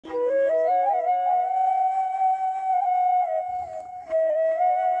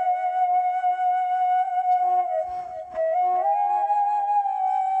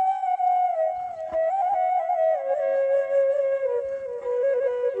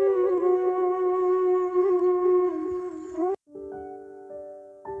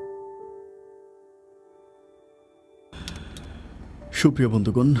সুপ্রিয়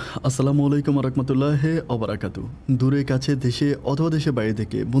বন্ধুগণ, আসসালামু আলাইকুম রহমতুল্লাহ অবরাকাতু। দূরে কাছে দেশে অথবা দেশে বাইরে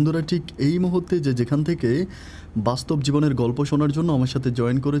থেকে বন্ধুরা ঠিক এই মুহূর্তে যেখান থেকে বাস্তব জীবনের গল্প শোনার জন্য আমার সাথে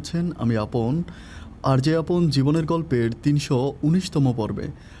জয়েন করেছেন, আমি আপন। আর যে আপন জীবনের গল্পের ৩১৯তম পর্বে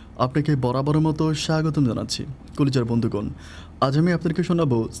আপনাকে বরাবরের মতো স্বাগতম জানাচ্ছি। কলিজার বন্ধুগণ, আজ আমি আপনাকে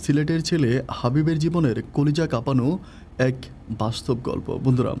শোনাবো সিলেটের ছেলে হাবিবের জীবনের কলিজা কাঁপানো এক বাস্তব গল্প।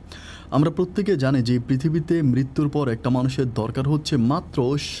 বন্ধুরা, আমরা প্রত্যেকে জানি যে পৃথিবীতে মৃত্যুর পর একটা মানুষের দরকার হচ্ছে মাত্র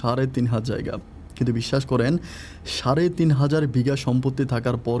 ৩.৫ জায়গা। কিন্তু বিশ্বাস করেন, ৩.৫ বিঘা সম্পত্তি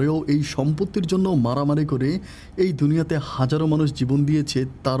থাকার পরেও এই সম্পত্তির জন্য মারামারি করে এই দুনিয়াতে হাজারো মানুষ জীবন দিয়েছে,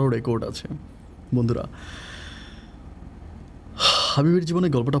 তারও রেকর্ড আছে। বন্ধুরা, হাবিবের জীবনে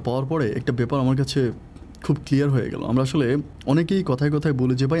গল্পটা পাওয়ার পরে একটা ব্যাপার আমার কাছে খুব ক্লিয়ার হয়ে গেল। আমরা আসলে অনেকেই কথায় কথায়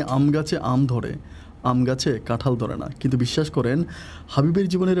বলি যে ভাই, আম গাছে আম ধরে, আম গাছে কাঁঠাল ধরে না। কিন্তু বিশ্বাস করেন, হাবিবের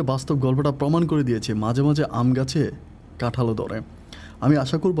জীবনের বাস্তব গল্পটা প্রমাণ করে দিয়েছে মাঝে মাঝে আম গাছে কাঁঠালও ধরে। আমি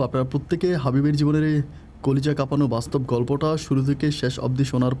আশা করব আপনারা প্রত্যেকে হাবিবের জীবনের কলিজা কাঁপানো বাস্তব গল্পটা শুরু থেকে শেষ অবধি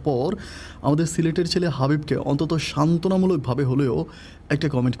শোনার পর আমাদের সিলেটের ছেলে হাবিবকে অন্তত সান্ত্বনামূলকভাবে হলেও একটা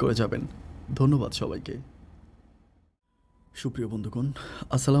কমেন্ট করে যাবেন। ধন্যবাদ সবাইকে। সুপ্রিয় বন্ধুগণ,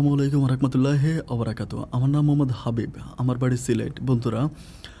 আসসালামু আলাইকুম রহমতুল্লাহ অবরাকাতু। আমার নাম মোহাম্মদ হাবিব, আমার বাড়ি সিলেট। বন্ধুরা,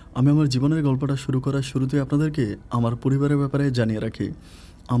 আমি আমার জীবনের গল্পটা শুরু করার শুরুতে আপনাদেরকে আমার পরিবারের ব্যাপারে জানিয়ে রাখি।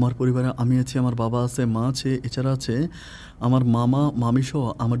 আমার পরিবারে আমি আছি, আমার বাবা আছে, মা আছে, এছাড়া আছে আমার মামা মামি সহ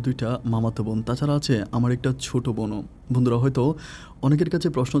আমার 2টা মামাতো বোন, তাছাড়া আছে আমার একটা ছোট বোনও। বন্ধুরা, হয়তো অনেকের কাছে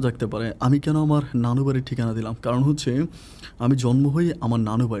প্রশ্ন জাগতে পারে আমি কেন আমার নানু বাড়ির ঠিকানা দিলাম। কারণ হচ্ছে আমি জন্ম হই আমার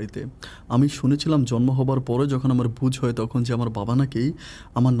নানু বাড়িতে। আমি শুনেছিলাম জন্ম হবার পরে যখন আমার বুঝ হয় তখন যে আমার বাবা নাকি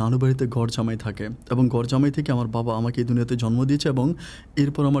আমার নানু বাড়িতে ঘর জামাই থাকে, এবং ঘর জামাই থেকে আমার বাবা আমাকে এই দুনিয়াতে জন্ম দিয়েছে, এবং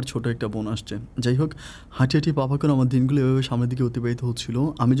এরপর আমার ছোট একটা বোন আসছে। যাই হোক, হাঁটি হাঁটি পাপা করে আমার দিনগুলো এভাবে সামনের দিকে অতিবাহিত হচ্ছিল।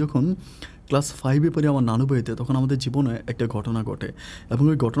 আমি যখন ক্লাস 5-এ পড়ি আমার নানু বাড়িতে, তখন আমাদের জীবনে একটা ঘটনা ঘটে, এবং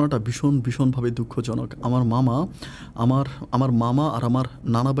ওই ঘটনাটা ভীষণভাবে দুঃখজনক। আমার মামা আর আমার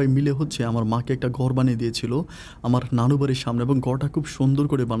নানা ভাই মিলে আমার মাকে একটা ঘর বানিয়ে দিয়েছিল আমার নানু বাড়ির সামনে, এবং ঘরটা খুব সুন্দর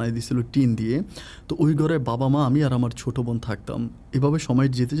করে বানিয়ে দিয়েছিল টিন দিয়ে। তো ওই ঘরে বাবা মা, আমি আর আমার ছোটো বোন থাকতাম। এভাবে সময়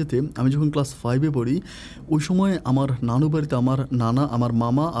যেতে যেতে আমি যখন ক্লাস 5-এ পড়ি, ওই সময় আমার নানু বাড়িতে আমার নানা, আমার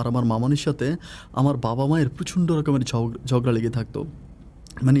মামা আর আমার মামানির সাথে আমার বাবা মায়ের প্রচণ্ড রকমের ঝগড়া লেগে থাকতো।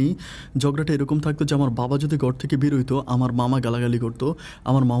 মানে ঝগড়াটা এরকম থাকতো যে আমার বাবা যদি ঘর থেকে বের হইতো, আমার মামা গালাগালি করতো,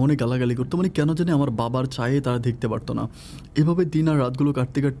 আমার মামনি গালাগালি করতো। মানে কেন জানি আমার বাবার চায়ে তারা দেখতে পারতো না। এভাবে দিন আর রাতগুলো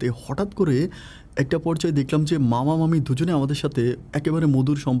কাটতে কাটতে হঠাৎ করে একটা পর্যায়ে দেখলাম যে মামা মামি দুজনে আমাদের সাথে একেবারে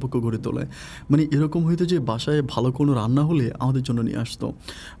মধুর সম্পর্ক গড়ে তোলে। মানে এরকম হইতো যে বাসায় ভালো কোনো রান্না হলে আমাদের জন্য নিয়ে আসতো,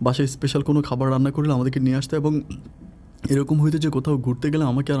 বাসায় স্পেশাল কোনো খাবার রান্না করলে আমাদেরকে নিয়ে আসতো, এবং এরকম হইতো যে কোথাও ঘুরতে গেলে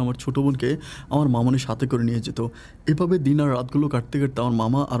আমাকে আর আমার ছোটো বোনকে আমার মামনির সাথে করে নিয়ে যেত। এভাবে দিন আর রাতগুলো কাটতে কাটতে আমার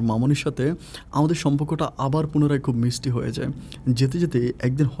মামা আর মামনির সাথে আমাদের সম্পর্কটা আবার পুনরায় খুব মিষ্টি হয়ে যায়। যেতে যেতে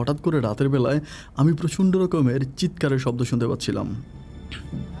একদিন হঠাৎ করে রাতের বেলায় আমি প্রচণ্ড রকমের চিৎকারের শব্দ শুনতে পাচ্ছিলাম।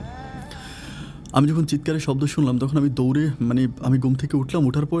 আমি যখন চিৎকারের শব্দ শুনলাম তখন আমি দৌড়ে আমি ঘুম থেকে উঠলাম।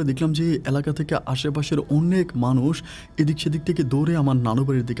 ওঠার পরে দেখলাম যে এলাকা থেকে আশেপাশের অনেক মানুষ এদিক সেদিক থেকে দৌড়ে আমার নানু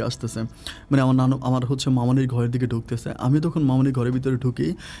বাড়ির দিকে আসতেছে। আমার মামনির ঘরের দিকে ঢুকতেছে। আমি তখন মামনির ঘরের ভিতরে ঢুকি,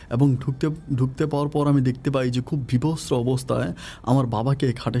 এবং ঢুকতে পাওয়ার পর আমি দেখতে পাই যে খুব বিভৎস অবস্থায় আমার বাবাকে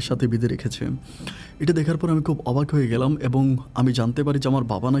খাটের সাথে বেঁধে রেখেছে। এটা দেখার পর আমি খুব অবাক হয়ে গেলাম, এবং আমি জানতে পারি যে আমার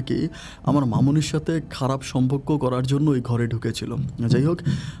বাবা নাকি আমার মামনির সাথে খারাপ সম্পর্ক করার জন্য ওই ঘরে ঢুকেছিল। যাই হোক,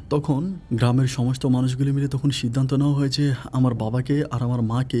 তখন গ্রামের সমস্ত মানুষগুলি মিলে তখন সিদ্ধান্ত নেওয়া হয়েছে আমার বাবাকে আর আমার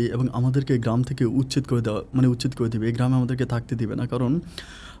মাকে এবং আমাদেরকে গ্রাম থেকে উচ্ছেদ করে দেবে। এই গ্রামে আমাদেরকে থাকতে দিবে না, কারণ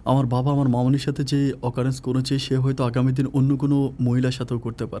আমার বাবা আমার মামনির সাথে যে অকারেন্স করেছে সে হয়তো আগামী দিন অন্য কোনো মহিলার সাথেও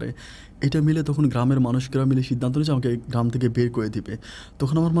করতে পারে। এটা মিলে তখন গ্রামের মানুষরা মিলে সিদ্ধান্ত নিয়েছে আমাকে গ্রাম থেকে বের করে দিবে।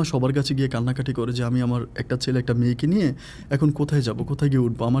 তখন আমার মা সবার কাছে গিয়ে কান্নাকাটি করে যে আমি আমার একটা ছেলে একটা মেয়েকে নিয়ে এখন কোথায় যাব, কোথায় গিয়ে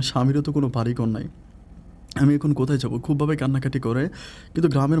উঠবো, আমার স্বামীরও তো কোনো বাড়িঘর নাই, আমি এখন কোথায় যাব, খুবভাবে কান্নাকাটি করে। কিন্তু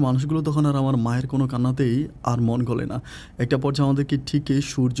গ্রামের মানুষগুলো তখন আর আমার মায়ের কোনো কান্নাতেই আর মন গলে না। একটা পর্যায়ে আমাদেরকে ঠিক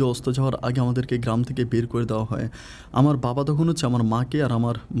সূর্য অস্ত যাওয়ার আগে আমাদেরকে গ্রাম থেকে বের করে দেওয়া হয়। আমার বাবা তখন আমার মাকে আর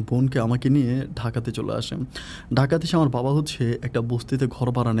আমার বোনকে আমাকে নিয়ে ঢাকাতে চলে আসে। ঢাকাতে এসে আমার বাবা একটা বস্তিতে ঘর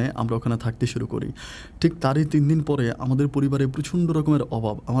ভাড়া নেয়, আমরা ওখানে থাকতে শুরু করি। ঠিক তারই 3 দিন পরে আমাদের পরিবারে প্রচণ্ড রকমের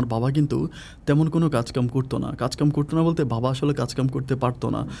অভাব। আমার বাবা কিন্তু তেমন কোনো কাজকাম করতো না বলতে বাবা আসলে কাজকাম করতে পারতো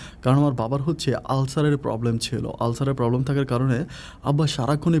না, কারণ আমার বাবার আলসারের প্রবলেম ছিল। আলসারের প্রবলেম থাকার কারণে আব্বা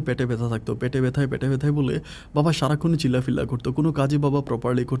সারাক্ষণই পেটে ব্যথা থাকতো। পেটে ব্যথায় বলে বাবা সারাক্ষণই চিল্লাফিল্লা করতো, কোনো কাজই বাবা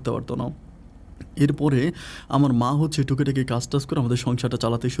প্রপারলি করতে পারতো না। এরপরে আমার মা হচ্ছে টুকিটাকি কাজ টাজ করে আমাদের সংসারটা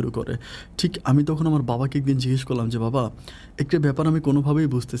চালাতে শুরু করে। ঠিক আমি তখন আমার বাবাকে একদিন জিজ্ঞেস করলাম যে, "বাবা, একটা ব্যাপার আমি কোনোভাবেই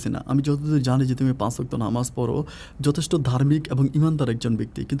বুঝতেছি না। আমি যতদূর জানি যে তুমি ৫ ওয়াক্ত নামাজ পড়ো, যথেষ্ট ধার্মিক এবং ঈমানদার একজন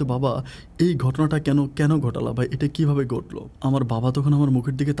ব্যক্তি। কিন্তু বাবা, এই ঘটনাটা কেন ঘটালা বা এটা কীভাবে ঘটলো?" আমার বাবা তখন আমার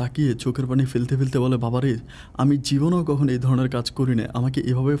মুখের দিকে তাকিয়ে চোখের পানি ফেলতে, ফেলতে বলে, "বাবারে, আমি জীবনেও কখনো এই ধরনের কাজ করি নাই। আমাকে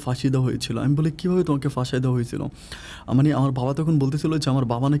এভাবে ফাঁসি দেওয়া হয়েছিল।" আমি বলি, "কীভাবে তোমাকে ফাঁসাই দেওয়া হয়েছিল?" মানে আমার বাবা তখন বলতেছিল যে আমার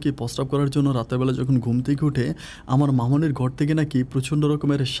বাবা নাকি প্রস্রাব করার জন্য রাতের বেলা যখন ঘুম থেকে উঠে আমার মামুনের ঘর থেকে নাকি প্রচণ্ড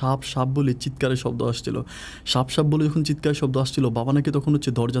রকমের সাপ সাপ বলে চিৎকারের শব্দ আসছিল। সাপ সাপ বলে যখন চিৎকারের শব্দ আসছিল, বাবা নাকি তখন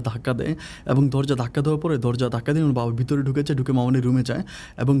হচ্ছে দরজা ধাক্কা দেয় এবং দরজা ধাক্কা দেওয়ার পরে দরজা ধাক্কা দিয়ে আমার বাবা ভিতরে ঢুকেছে, ঢুকে মামুনির রুমে যায়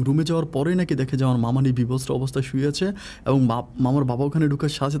এবং রুমে যাওয়ার পরেই নাকি দেখে যে আমার মামানি বিবস্ত্র অবস্থায় শুয়ে আছে এবং মামার বাবা ওখানে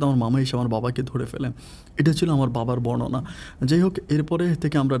ঢুকার সাথে সাথে আমার মামা এসে আমার বাবাকে ধরে ফেলে। এটা ছিল আমার বাবার বর্ণনা। যাই হোক, এরপরে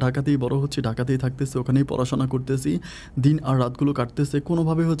থেকে আমরা ঢাকাতেই বড় হচ্ছি, ঢাকাতেই থাকতেছি, ওখানেই পড়াশোনা করতেছি। দিন আর রাতগুলো কাটতেছে।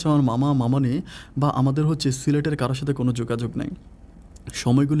 কোনোভাবে হচ্ছে আমার মামা মামানি বা আমাদের হচ্ছে সিলেটের কারোর সাথে কোনো যোগাযোগ নেই।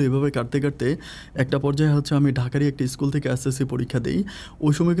 সময়গুলো এভাবে কাটতে কাটতে একটা পর্যায়ে হচ্ছে আমি ঢাকারই একটা স্কুল থেকে এসএসসি পরীক্ষা দিই।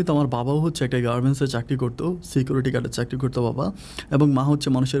 ওই সময় কিন্তু আমার বাবাও হচ্ছে একটা গার্মেন্টসে চাকরি করতো, সিকিউরিটি গার্ডের চাকরি করতো বাবা, এবং মা হচ্ছে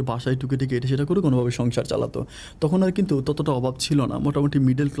মানুষের বাসায় টুকিটাকি এটা সেটা করে কোনোভাবে সংসার চালাতো। তখন আর কিন্তু ততটা অভাব ছিল না, মোটামুটি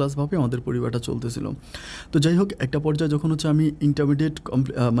মিডল ক্লাসভাবে আমাদের পরিবারটা চলতেছিল। তো যাই হোক, একটা পর্যায়ে যখন হচ্ছে আমি ইন্টারমিডিয়েট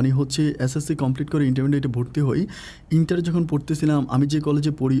মানে হচ্ছে এসএসসি কমপ্লিট করে ইন্টারমিডিয়েটে ভর্তি হই। ইন্টারে যখন পড়তেছিলাম, আমি যে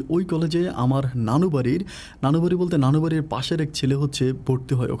কলেজে পড়ি ওই কলেজে আমার নানু বাড়ির পাশের এক ছেলে হচ্ছে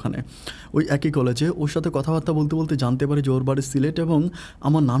ভর্তি হয় ওখানে, ওই একই কলেজে। ওর সাথে কথাবার্তা বলতে বলতে জানতে পারি যে ওর বাড়ি সিলেট এবং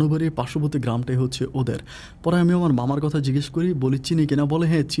আমার নানু বাড়ির পার্শ্ববর্তী গ্রামটাই হচ্ছে ওদের। পরে আমি আমার মামার কথা জিজ্ঞেস করি, বলি চিনি কিনা? বলে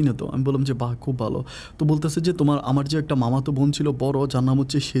হ্যাঁ চিনে তো। আমি বললাম যে বাহ, খুব ভালো। তো বলতেছে যে আমার যে একটা মামাতো বোন ছিল বড়, যার নাম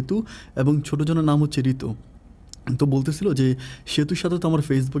হচ্ছে সেতু এবং ছোটো জনের নাম হচ্ছে ঋতু। তো বলতেছিল যে সেতুর সাথে তো আমার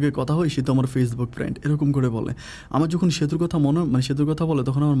ফেসবুকে কথা হয়, সে তো আমার ফেসবুক ফ্রেন্ড, এরকম করে বলে। আমার যখন সেতুর কথা সেতুর কথা বলে,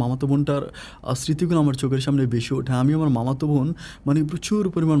 তখন আমার মামাতো বোনটার স্মৃতিগুলো আমার চোখের সামনে বেশি ওঠে। আমি আমার মামাতো বোন মানে প্রচুর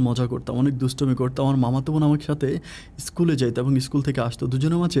পরিমাণ মজা করতাম, অনেক দুষ্টমি করতাম। আমার মামাতো বোন আমার সাথে স্কুলে যাইতো এবং স্কুল থেকে আসতো,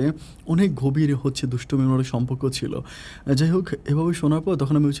 দুজনের মাঝে অনেক গভীর হচ্ছে দুষ্টমির অনেক সম্পর্ক ছিল। যাই হোক, এভাবে শোনার পর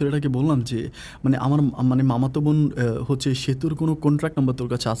তখন আমি ওই ছেলেটাকে বললাম যে আমার মামাতো বোন হচ্ছে সেতুর কোনো কন্ট্রাক্ট নাম্বার তোর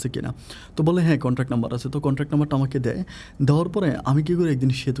কাছে আছে কিনা? তো বলে হ্যাঁ কন্ট্রাক্ট নাম্বার আছে। তো কন্ট্রাক্ট নাম্বার আমাকে দেয়। দেওয়ার পরে আমি কী করি,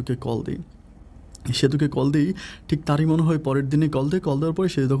 একদিন সেতুকে কল দিই। ঠিক তারই মনে হয় পরের দিনে কল দেওয়ার পরে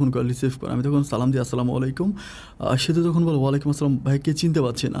সে তখন কল রিসিভ করে। আমি তখন সালাম দিই, আসসালামু আলাইকুম। সেতু তখন বলে ওয়ালাইকুম আসসালাম, ভাইকে চিনতে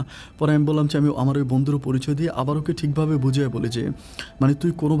পারছি না। পরে আমি বললাম যে আমি আমার ওই বন্ধুর পরিচয় দিয়ে আবার ওকে ঠিকভাবে বুঝিয়ে বলি যে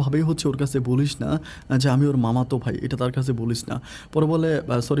তুই কোনোভাবেই হচ্ছে ওর কাছে বলিস না যে আমি ওর মামাতো ভাই, এটা তার কাছে বলিস না। পরে বলে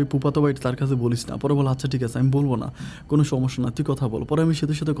সরি ফুপাতো ভাই, তার কাছে বলিস না। পরে বলে আচ্ছা ঠিক আছে, আমি বলবো না, কোনো সমস্যা না, তুই কথা বল। পরে আমি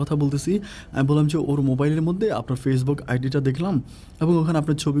সেতুর সাথে কথা বলতেছি। আমি বললাম যে ওর মোবাইলের মধ্যে আপনার ফেসবুক আইডিটা দেখলাম এবং ওখানে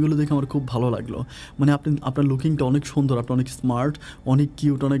আপনার ছবিগুলো দেখে আমার খুব ভালো লাগলো। আপনার লুকিংটা অনেক সুন্দর, আপনি অনেক স্মার্ট, অনেক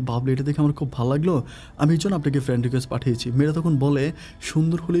কিউট, অনেক ভাবলি, এটা দেখে আমার খুব ভালো লাগলো। আমি এই জন্য আপনাকে ফ্রেন্ড রিকোয়েস্ট পাঠিয়েছি। মেয়েরা তখন বলে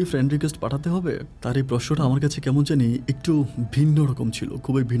সুন্দর হলেই ফ্রেন্ড রিকোয়েস্ট পাঠাতে হবে? তার এই প্রশ্নটা আমার কাছে কেমন জানি একটু ভিন্ন রকম ছিল,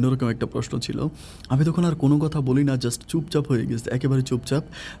 খুবই ভিন্ন রকম একটা প্রশ্ন ছিল। আমি তখন আর কোনো কথা বলি না, জাস্ট চুপচাপ হয়ে গেছে, একেবারে চুপচাপ।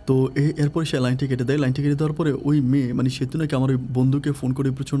 তো এরপরে সে লাইনটি কেটে দেয়। লাইনটি কেটে দেওয়ার পরে ওই মেয়ে সেতু নাকি আমার ওই বন্ধুকে ফোন করে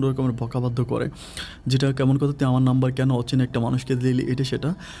প্রচণ্ড রকমের বকাবাধ্য করে, যেটা কেমন কথা, তুই আমার নাম্বার কেন অচেনা একটা মানুষকে দিলি, এটা সেটা।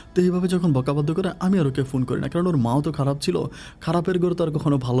 তো এইভাবে যখন বকাবাধ্য করে, আমি আর ওকে ফোন করি না, কারণ ওর মাও তো খারাপ ছিল। খারাপের গড়ে তো আর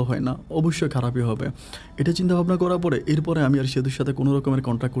কখনো ভালো হয় না, অবশ্যই খারাপই হবে। এটা চিন্তা ভাবনা করার পরে এরপরে আমি আর সেতুর সাথে কোনো রকমের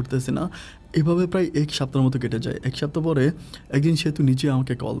কন্ট্যাক্ট করতেছি না। এভাবে প্রায় 1 সপ্তাহের মতো কেটে যায়। 1 সপ্তাহ পরে একদিন সেতু নিজে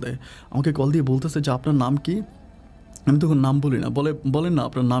আমাকে কল দিয়ে বলতেছে যে আপনার নাম কি? আমি তখন নাম বলি না। বলেন না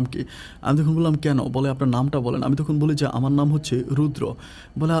আপনার নাম কি? আমি তখন বললাম কেন? বলে আপনার নামটা বলেন। আমি তখন বলি যে আমার নাম হচ্ছে রুদ্র।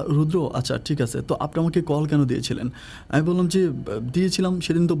 বলে রুদ্র, আচ্ছা ঠিক আছে, তো আপনি আমাকে কল কেন দিয়েছিলেন? আমি বললাম যে দিয়েছিলাম,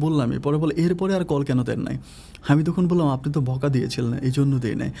 সেদিন তো বললামই। পরে বলে এরপরে আর কল কেন দেন নাই? আমি তখন বললাম আপনি তো বকা দিয়েছিলেন, এই জন্য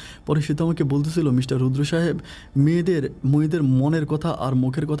দিয়ে নাই। পরে সে তো আমাকে বলতেছিল, মিস্টার রুদ্র সাহেব, মেয়েদের মনের কথা আর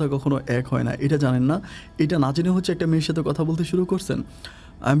মুখের কথা কখনো এক হয় না, এটা জানেন না? এটা না জেনে হচ্ছে একটা মেয়ের সাথে কথা বলতে শুরু করছেন।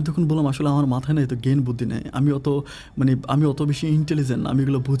 আমি তখন বললাম আসলে আমার মাথায় না এত জ্ঞান বুদ্ধি নেই, আমি অত বেশি ইন্টেলিজেন্ট, আমি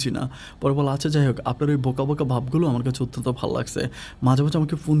এগুলো বুঝি না। পরে বলো আচ্ছা যাই হোক, আপনার ওই বোকা ভাবগুলো আমার কাছে অত্যন্ত ভালো লাগছে, মাঝে মাঝে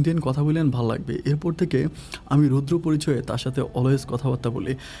আমাকে ফোন দিয়ে কথা বললেন, ভালো লাগবে। এরপর থেকে আমি রুদ্র পরিচয়ে তার সাথে অলওয়েজ কথাবার্তা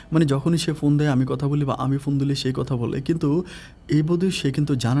বলি। যখনই সে ফোন দেয় আমি কথা বলি বা আমি ফোন দিলে সেই কথা বলে, কিন্তু এই বোধহয় সে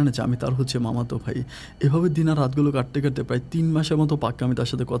কিন্তু জানে না যে আমি তার হচ্ছে মামাতো ভাই। এভাবে দিন আর রাতগুলো কাটতে কাটতে প্রায় 3 মাসের মতো পাক্কা আমি তার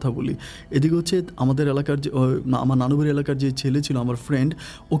সাথে কথা বলি। এদিকে হচ্ছে আমাদের এলাকার যে আমার নানুবাড়ি এলাকার যে ছেলে ছিল আমার ফ্রেন্ড,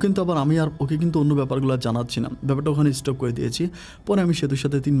 ও কিন্তু আবার আমি আর ওকে কিন্তু অন্য ব্যাপারগুলো জানাচ্ছি না, ব্যাপারটা ওখানে স্টপ করে দিয়েছি। পরে আমি সেতুর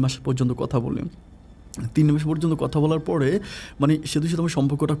সাথে 3 মাস পর্যন্ত কথা বলি। 3 মাস পর্যন্ত কথা বলার পরে মানে সেতুর সাথে আমার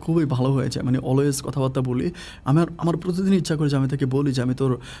সম্পর্কটা খুবই ভালো হয়ে যায়। মানে অলওয়েজ কথাবার্তা বলি। আমার প্রতিদিন ইচ্ছা করে যে আমি তাকে বলি যে আমি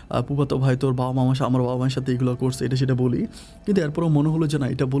তোর ফুফাতো ভাই, তোর বাবা-মা আমার বাবা-মার সাথে এগুলো করছে, এটা সেটা বলি। কিন্তু এরপরেও মনে হলো যে না,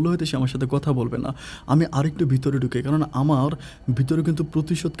 এটা বললে হয়তো সে আমার সাথে কথা বলবে না। আমি আরেকটু ভিতরে ঢুকি, কারণ আমার ভিতরে কিন্তু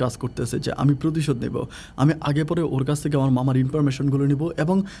প্রতিশোধ কাজ করতেছে যে আমি প্রতিশোধ নেব। আমি আগে পরে ওর কাছ থেকে আমার মামার ইনফরমেশনগুলো নিব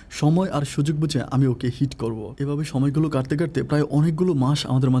এবং সময় আর সুযোগ বুঝে আমি ওকে হিট করব। এভাবে সময়গুলো কাটতে কাটতে প্রায় অনেকগুলো মাস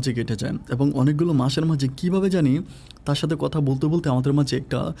আমাদের মাঝে কেটে যায় এবং অনেকগুলো মাসের মাঝে কীভাবে জানি তার সাথে কথা বলতে বলতে আমাদের মাঝে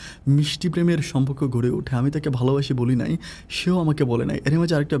একটা মিষ্টি প্রেমের সম্পর্ক গড়ে ওঠে। আমি তাকে ভালোবাসি বলি নাই, সেও আমাকে বলে নাই। এর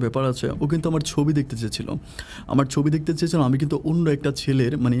মাঝে আরেকটা ব্যাপার আছে, ও কিন্তু আমার ছবি দেখতে চেয়েছিল। আমি কিন্তু অন্য একটা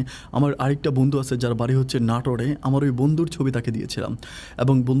ছেলের মানে আমার আরেকটা বন্ধু আছে যার বাড়ি হচ্ছে নাটোরে, আমার ওই বন্ধুর ছবি তাকে দিয়েছিলাম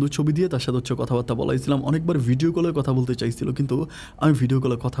এবং বন্ধুর ছবি দিয়ে তার সাথে হচ্ছে কথাবার্তা বলাইছিলাম। অনেকবার ভিডিও কলে কথা বলতে চাইছিল, কিন্তু আমি ভিডিও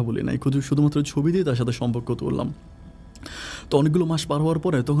কলে কথা বলি নাই, শুধুমাত্র ছবি দিয়ে তার সাথে সম্পর্ক তুললাম। তো অনেকগুলো মাস পার হওয়ার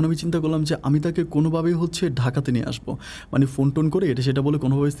পরে তখন আমি চিন্তা করলাম যে আমি তাকে কোনোভাবেই হচ্ছে ঢাকাতে নিয়ে আসবো, মানে ফোন টোন করে এটা সেটা বলে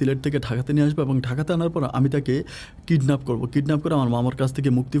কোনোভাবে সিলেট থেকে ঢাকাতে নিয়ে আসবো এবং ঢাকাতে আনার পর আমি তাকে কিডন্যাপ করে আমার মামার কাছ থেকে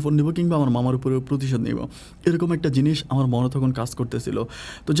মুক্তিপণ নেব কিংবা আমার মামার উপরে প্রতিশোধ নেব। এরকম একটা জিনিস আমার মনে তখন কাজ করতেছিল।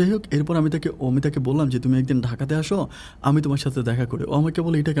 তো যাই হোক, এরপর আমি তাকে বললাম যে তুমি একদিন ঢাকাতে আসো, আমি তোমার সাথে দেখা করি। ও আমাকে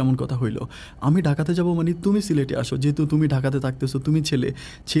বলে এটা কেমন কথা হইলো, আমি ঢাকাতে যাব মানে তুমি সিলেটে আসো, যেহেতু তুমি ঢাকাতে থাকতেছো, তুমি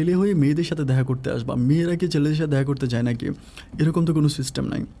ছেলে হয়ে মেয়েদের সাথে দেখা করতে আসবা, মেয়েরা কি ছেলেদের সাথে দেখা করতে যায় নাকি? এরকম তো কোনো সিস্টেম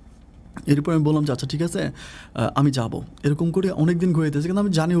নাই। এরপর আমি বললাম যে আচ্ছা ঠিক আছে, আমি যাব। এরকম করে অনেক দিন ঘুরেতেছে, কিন্তু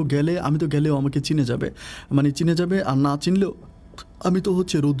আমি জানি ও গেলে, আমি তো গেলেও আমাকে চিনে যাবে, আর না চিনলেও আমি তো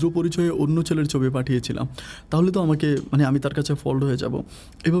হচ্ছে রুদ্র পরিচয়ে অন্য ছেলের ছবি পাঠিয়েছিলাম, তাহলে তো আমাকে মানে আমি তার কাছে ফল্ট হয়ে যাব।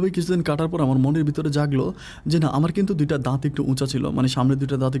 এভাবে কিছুদিন কাটার পর আমার মনের ভিতরে জাগলো যে না, আমার কিন্তু দুইটা দাঁত একটু উঁচা ছিল, মানে সামনের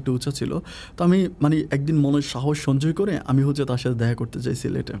দুইটা দাঁত একটু উঁচা ছিল। তো আমি মানে একদিন মনের সাহস সঞ্চয় করে আমি হচ্ছে তার সাথে দেখা করতে চাই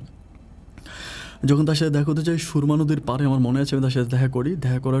সিলেটে। যখন তার সাথে দেখা করতে চাই সুরমা নদীর পাড়ে, আমার মনে আছে আমি তার সাথে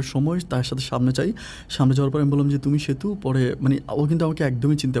দেখা করার সময় তার সাথে সামনে যাওয়ার পরে আমি বললাম যে তুমি সেতু, পরে মানে ও কিন্তু আমাকে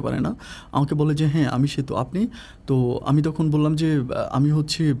একদমই চিনতে পারে না, আমাকে বলে যে হ্যাঁ আমি সেতু, আপনি? তো আমি তখন বললাম যে আমি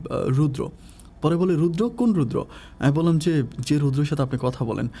হচ্ছি রুদ্র। পরে বলে রুদ্র? কোন রুদ্র? আমি বললাম যে রুদ্রের সাথে আপনি কথা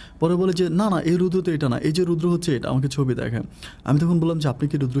বলেন। পরে বলে যে না এই রুদ্র তো এটা না, এই যে রুদ্র হচ্ছে এটা, আমাকে ছবি দেখায়। আমি তখন বললাম যে আপনি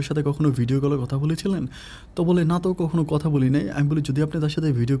কি রুদ্রের সাথে কখনো ভিডিও কলে কথা বলেছিলেন? তো বলে না, তো কখনো কথা বলি নাই। আমি বলি যদি আপনি তার সাথে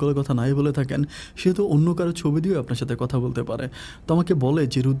ভিডিও কলে কথা নাই বলে থাকেন, সে তো অন্য কারো ছবি দিয়েও আপনার সাথে কথা বলতে পারে। তো আমাকে বলে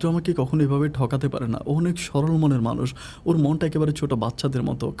যে রুদ্র আমাকে কখনো এভাবে ঠকাতে পারে না, ও অনেক সরল মনের মানুষ, ওর মনটা একেবারে ছোটো বাচ্চাদের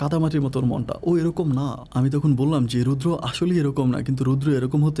মতো, কাদামাটির মতো ওর মনটা, ও এরকম না। আমি তখন বললাম যে রুদ্র আসলেই এরকম না, কিন্তু রুদ্র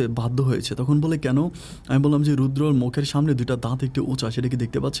এরকম হতে বাধ্য হয়েছে। তখন বলে কেন? আমি বললাম যে রুদ্রর মুখের সামনে দুইটা দাঁত একটু উঁচা, সেটা কি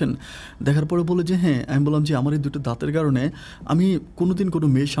দেখতে পাচ্ছেন? দেখার পরে বলে যে হ্যাঁ। আমি বললাম যে আমার এই দুটো দাঁতের কারণে আমি কোনোদিন কোনো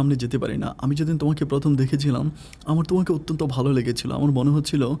মেয়ের সামনে যেতে পারি না। আমি যেদিন তোমাকে প্রথম দেখেছিলাম, আমার তোমাকে অত্যন্ত ভালো লেগেছিল, আমার মনে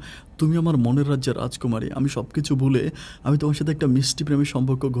হচ্ছিল তুমি আমার মনের রাজ্যের রাজকুমারী। আমি সব কিছু ভুলে আমি তোমার সাথে একটা মিষ্টি প্রেমের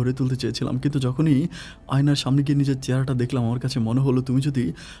সম্পর্ক গড়ে তুলতে চেয়েছিলাম, কিন্তু যখনই আয়নার সামনে গিয়ে নিজের চেহারাটা দেখলাম, আমার কাছে মনে হলো তুমি যদি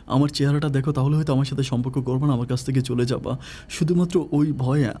আমার চেহারাটা দেখো তাহলে হয়তো আমার সাথে সম্পর্ক করবে না, আমার কাছ থেকে চলে যাবা। শুধুমাত্র ওই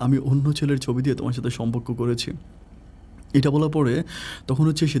ভয়ে আমি অন্য ছেলের ছবি দিয়ে তোমার সাথে সম্পর্ক করেছি। এটা বলার পরে তখন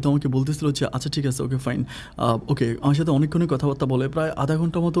হচ্ছে সে তো আমাকে বলতেছিল যে আচ্ছা ঠিক আছে, ওকে ফাইন, ওকে। আমার সাথে অনেকক্ষণই কথাবার্তা বলে, প্রায় আধা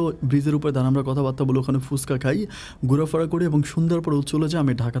ঘন্টা মতো ব্রিজের উপরে দাঁড়া আমরা কথাবার্তা বলে ওখানে ফুচকা খাই, ঘোরাফেরা করি এবং সন্ধ্যার পর চলে যায়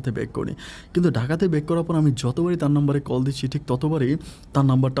আমি ঢাকাতে ব্যাক করি। কিন্তু ঢাকাতে ব্যাক করার পর আমি যতবারই তার নাম্বারে কল দিচ্ছি, ঠিক ততবারই তার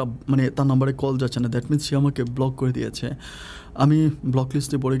নাম্বারে কল যাচ্ছে না। দ্যাট মিনস সে আমাকে ব্লক করে দিয়েছে। আমি ব্লক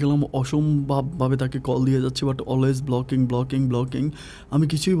লিস্টে পড়ে গেলাম, অসম্ভবভাবে তাকে কল দিয়ে যাচ্ছি, বাট অলওয়েজ ব্লকিং। আমি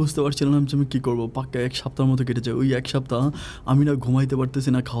কিছুই বুঝতে পারছিলাম যে আমি কী করবো। পাক্কা 1 সপ্তাহের মতো কেটে যায়। ওই 1 সপ্তাহ আমি না ঘুমাইতে পারতেছি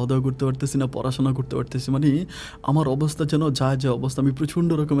না, খাওয়া দাওয়া করতে পারতেছি না, পড়াশোনা করতে পারতেছি, মানে আমার অবস্থা যেন যা অবস্থা। আমি প্রচণ্ড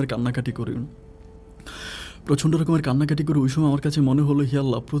রকমের কান্নাকাটি করি। ওই সময় আমার কাছে মনে হলো হে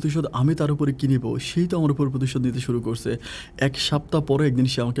আল্লাহ, প্রতিশোধ আমি তার উপরে কী নেব, সেই তো আমার উপর প্রতিশোধ নিতে শুরু করছে। 1 সপ্তাহ পরে একদিন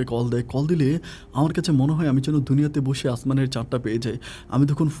সে আমাকে কল দেয়। কল দিলে আমার কাছে মনে হয় আমি যেন দুনিয়াতে বসে আসমানের চাঁদটা পেয়ে যাই। আমি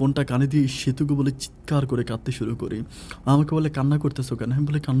তখন ফোনটা কানে দিয়ে সেতুকে বলে চিৎকার করে কাঁদতে শুরু করি। আমাকে বলে কান্না করতেছো কেন? আমি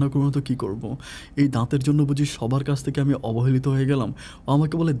বলে কান্না করবো না তো কী করবো, এই দাঁতের জন্য বুঝি সবার কাছ থেকে আমি অবহেলিত হয়ে গেলাম। ও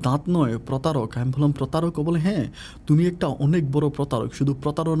আমাকে বলে দাঁত নয়, প্রতারক। আমি বললাম প্রতারক? ও বলে হ্যাঁ, তুমি একটা অনেক বড় প্রতারক, শুধু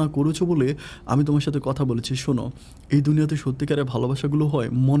প্রতারণা করেছো বলে আমি তোমার সাথে কথা বলেছি। শোনো, এই দুনিয়াতে সত্যিকারের ভালোবাসাগুলো হয়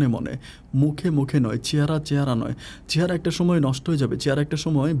মনে মনে, মুখে নয়, চেহারা নয়। চেহারা একটা সময় নষ্ট হয়ে যাবে, চেহারা একটা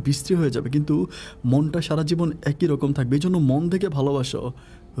সময় বিশ্রী হয়ে যাবে, কিন্তু মনটা সারা জীবন একই রকম থাকবে। এই জন্য মন থেকে ভালোবাসো,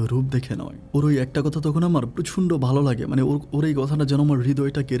 রূপ দেখে নয়। ওর ওই একটা কথা তখন আমার প্রচণ্ড ভালো লাগে, মানে ওর এই কথাটা যেন আমার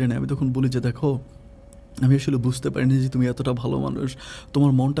হৃদয়টা কেড়ে নেয়। আমি তখন বলি যে দেখো, আমি আসলে বুঝতে পারিনি যে তুমি এতটা ভালো মানুষ,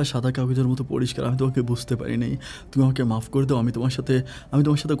 তোমার মনটা সাদা কাগজের মতো পরিষ্কার, আমি তোমাকে বুঝতে পারিনি। তুমি আমাকে মাফ করে দাও, আমি তোমার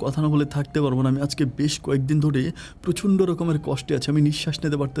সাথে কথা না বলে থাকতে পারবো না। আমি আজকে বেশ কয়েকদিন ধরে প্রচণ্ড রকমের কষ্টে আছি, আমি নিঃশ্বাস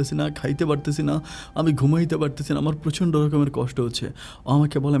নিতে পারতেছি না, খাইতে পারতেছি না, আমি ঘুমাইতে পারতেছি না, আমার প্রচণ্ড রকমের কষ্ট হচ্ছে। ও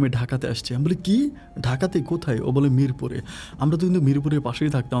আমাকে বলে আমি ঢাকাতে আসছি। আমি বলি কি, ঢাকাতে কোথায়? ও বলে মিরপুরে। আমরা তো কিন্তু মিরপুরের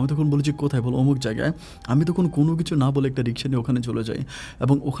পাশেই থাকতাম। আমি তখন বলেছি কোথায়? বলো অমুক জায়গায়। আমি তখন কোনো কিছু না বলে একটা রিক্সা নিয়ে ওখানে চলে যাই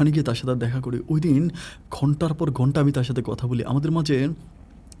এবং ওখানে গিয়ে তার সাথে দেখা করি। ওই দিন ঘন্টার পর ঘন্টা আমি তার সাথে কথা বলি। আমাদের মাঝে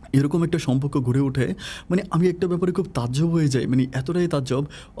এরকম একটা সম্পর্ক গড়ে ওঠে, মানে আমি একটা ব্যাপারে খুব তাজ্জব হয়ে যাই, মানে এতটাই তাজ্জব।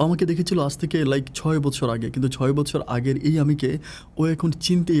 ও আমাকে দেখেছিল আজ থেকে লাইক 6 বছর আগে, কিন্তু 6 বছর আগের এই আমিকে ও এখন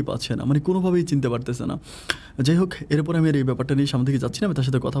চিনতেই পারছে না, মানে কোনোভাবেই চিনতে পারতেছে না। যাই হোক, এরপরে আমি আর এই ব্যাপারটা নিয়ে সামনে দিকে যাচ্ছি না, আমি তার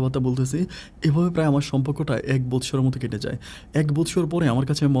সাথে কথাবার্তা বলতেছি। এভাবে প্রায় আমার সম্পর্কটা 1 বৎসরের মতো কেটে যায়। 1 বৎসর পরে আমার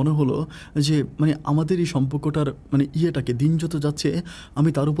কাছে মনে হলো যে মানে আমাদের এই সম্পর্কটার মানে ইয়েটাকে দিন যত যাচ্ছে আমি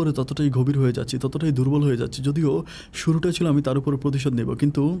তার উপরে ততটাই গভীর হয়ে যাচ্ছি, ততটাই দুর্বল হয়ে যাচ্ছি। যদিও শুরুটা ছিল আমি তার উপরে প্রতিশোধ নেব,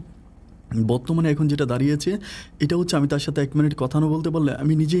 কিন্তু বর্তমানে এখন যেটা দাঁড়িয়েছে এটা হচ্ছে আমি তার সাথে 1 মিনিট কথা না বলতে পারলে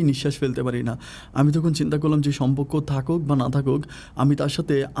আমি নিজেই নিঃশ্বাস ফেলতে পারি না। আমি তখন চিন্তা করলাম যে সম্পর্ক থাকুক বা না থাকুক, আমি তার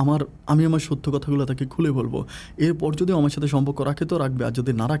সাথে আমি আমার সত্য কথাগুলো তাকে খুলে বলবো। এরপর যদি আমার সাথে সম্পর্ক রাখে তো রাখবে, আর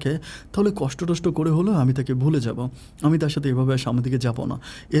যদি না রাখে তাহলে কষ্ট টষ্ট করে হলেও আমি তাকে ভুলে যাব। আমি তার সাথে এভাবে আর সামনের দিকে যাবো না।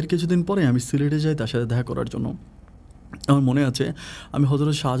 এর কিছুদিন পরে আমি সিলেটে যাই তার সাথে দেখা করার জন্য। আমার মনে আছে আমি হযরত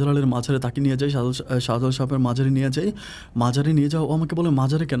শাহজালালের মাজারে তাকে নিয়ে যাই, শাহজালাল সাহেবের মাজারে নিয়ে যাই। মাজারে নিয়ে যাও, ও আমাকে বলে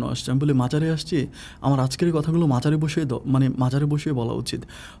মাজারে কেন আসছে? আমি বলি মাজারে আসছি, আমার আজকের এই কথাগুলো মাজারে বসিয়ে দাও, মানে মাজারে বসিয়ে বলা উচিত।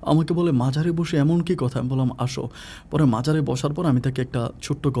 আমাকে বলে মাজারে বসে এমন কী কথা? আমি বললাম আসো। পরে মাজারে বসার পর আমি তাকে একটা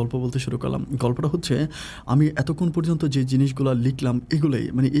ছোট্ট গল্প বলতে শুরু করলাম। গল্পটা হচ্ছে আমি এতক্ষণ পর্যন্ত যে জিনিসগুলো লিখলাম এগুলোই,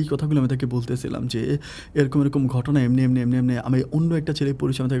 মানে এই কথাগুলো আমি তাকে বলতেছিলাম যে এরকম এরকম ঘটনা এমনি এমনি এমনি এমনি আমি অন্য একটা ছেলের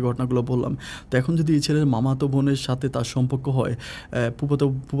পরিচয়, আমি তাকে ঘটনাগুলো বললাম। তো এখন যদি এই ছেলের মামাতো বোনের সাথে তার সম্পর্ক হয়,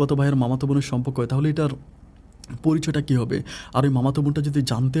 ফুফাতো ভাইয়ের মামাতো বোনের সম্পর্ক হয়, তাহলে এটার পরিচয়টা কী হবে? আর ওই মামাতো বোনটা যদি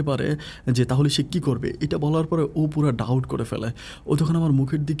জানতে পারে যে তাহলে সে কী করবে? এটা বলার পরে ও পুরো ডাউট করে ফেলে। ও তখন আমার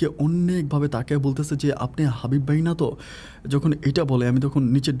মুখের দিকে অনেকভাবে তাকায় বলতেছে যে আপনি হাবিব ভাই না তো? যখন এটা বলে আমি তখন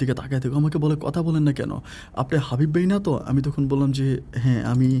নিচের দিকে তাকায় থাকি। আমাকে বলে কথা বলেন না কেন? আপনি হাবিব ভাই না তো? আমি তখন বললাম যে হ্যাঁ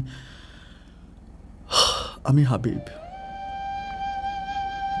আমি হাবিব।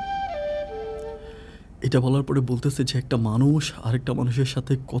 এটা বলার পরে বলতেছে যে একটা মানুষ আরেকটা মানুষের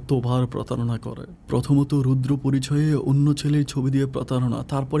সাথে কতবার প্রতারণা করে। প্রথমত রুদ্র পরিচয়ে অন্য ছেলের ছবি দিয়ে প্রতারণা,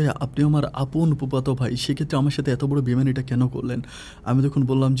 তারপরে আপনি আমার আপন ফুফাতো ভাই, সেক্ষেত্রে আমার সাথে এত বড় বেইমানিটা কেন করলেন? আমি তখন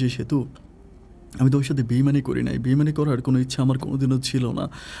বললাম যে সেতু, আমি তো ওর সাথে বেইমানি করি নাই, বেইমানি করার কোনো ইচ্ছা আমার কোনোদিনও ছিল না।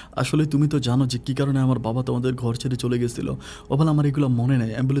 আসলে তুমি তো জানো যে কী কারণে আমার বাবা তোমাদের ঘর ছেড়ে চলে গেছিলো। ও বলে আমার এগুলো মনে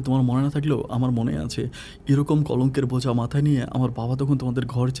নেই। আমি বলি তোমার মনে না থাকলেও আমার মনে আছে। এরকম কলঙ্কের বোঝা মাথায় নিয়ে আমার বাবা তখন তোমাদের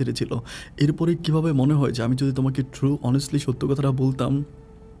ঘর ছেড়েছিল। এরপরে কীভাবে মনে হয় যে আমি যদি তোমাকে ট্রু অনেস্টলি সত্য কথাটা বলতাম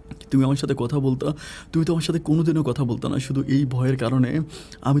তুমি আমার সাথে কথা বলতা? তুমি তো আমার সাথে কোনোদিনও কথা বলতা না। শুধু এই ভয়ের কারণে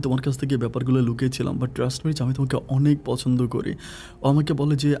আমি তোমার কাছ থেকে ব্যাপারগুলো লুকিয়েছিলাম। বাট ট্রাস্ট মি, আমি তোমাকে অনেক পছন্দ করি। ও আমাকে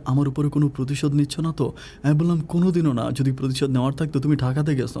বলে যে আমার উপরে কোনো প্রতিশোধ নিচ্ছ না তো? আমি বললাম কোনোদিনও না। যদি প্রতিশোধ নেওয়ার থাকতো তুমি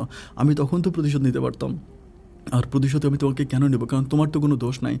ঢাকাতে গেছো, আমি তখন তো প্রতিশোধ নিতে পারতাম। আর প্রতিশোধ আমি তোমাকে কেন নেব? কারণ তোমার তো কোনো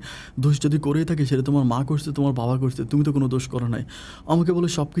দোষ নাই। দোষ যদি করেই থাকে সেটা তোমার মা করছে, তোমার বাবা করছে, তুমি তো কোনো দোষ করো নাই। আমাকে বলে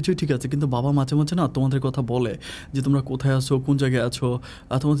সব কিছুই ঠিক আছে, কিন্তু বাবা মাঝে মাঝে না তোমাদের কথা বলে যে তোমরা কোথায় আছো, কোন জায়গায় আছো,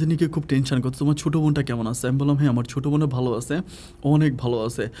 আর তোমাদের নিয়ে খুব টেনশন করতো। তোমার ছোটো বোনটা কেমন আছে? আমি বললাম হ্যাঁ আমার ছোটো বোনও ভালো আছে, অনেক ভালো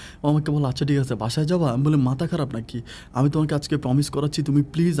আছে। ও আমাকে বলে আচ্ছা ঠিক আছে বাসায় যাবা? আমি বলে মাথা খারাপ নাকি? আমি তোমাকে আজকে প্রমিস করাচ্ছি তুমি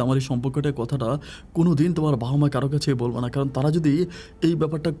প্লিজ আমার এই সম্পর্কটার কথাটা কোনো দিন তোমার বাবা মা কারো কাছে বলবো না। কারণ তারা যদি এই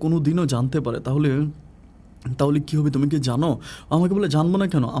ব্যাপারটা কোনো দিনও জানতে পারে তাহলে কী হবে তুমি কি জানো? আমাকে বলে জানবো না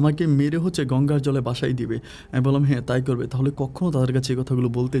কেন, আমাকে মেরে হচ্ছে গঙ্গার জলে বাসায় দিবে। আমি বললাম হ্যাঁ তাই করবে, তাহলে কখনও তাদের কাছে এই কথাগুলো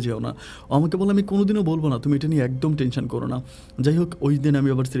বলতে যেও না। আমাকে বলে আমি কোনোদিনও বলবো না, তুমি এটা নিয়ে একদম টেনশন করো না। যাই হোক, ওই দিন আমি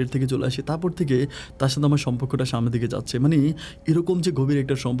আবার সিলেট থেকে চলে আসি। তারপর থেকে তার সাথে আমার সম্পর্কটা সামনের দিকে যাচ্ছে। মানে এরকম যে গভীর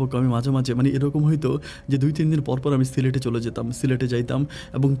একটা সম্পর্ক, আমি মাঝে মাঝে মানে এরকম হয়তো যে 2-3 দিন পর পর আমি সিলেটে চলে যেতাম, সিলেটে যাইতাম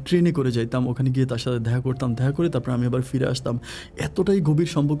এবং ট্রেনে করে যাইতাম, ওখানে গিয়ে তার সাথে দেখা করতাম, দেখা করে তারপর আমি আবার ফিরে আসতাম। এতটাই গভীর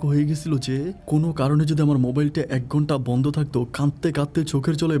সম্পর্ক হয়ে গেছিলো যে কোনো কারণে যদি আমার মোবাইলটা 1 ঘন্টা বন্ধ থাকতো, কাঁদতে কাঁদতে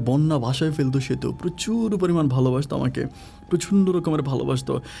চোখের জলে বন্যা ভাষায় ফেলতো। সে তো প্রচুর পরিমাণ ভালোবাসতো আমাকে, প্রচণ্ড রকমের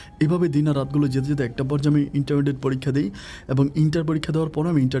ভালোবাসতো। এভাবে দিন আর রাতগুলো যেতে যেতে একটা পর্যায়ে আমি ইন্টারমিডিয়েট পরীক্ষা দিই এবং ইন্টার পরীক্ষা দেওয়ার পর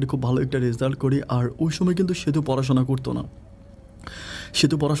আমি ইন্টারে খুব ভালো একটা রেজাল্ট করি। আর ওই সময় কিন্তু সে তো পড়াশোনা করতো না, সে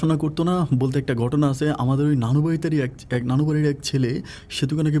তো পড়াশোনা করতো না। বলতে একটা ঘটনা আছে, আমাদের ওই নানুবাড়ির এক ছেলে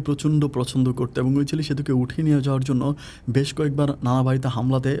সেতুকে নাকি প্রচণ্ড পছন্দ করতো, এবং ওই ছেলে সেতুকে উঠিয়ে নিয়ে যাওয়ার জন্য বেশ কয়েকবার নানা বাড়িতে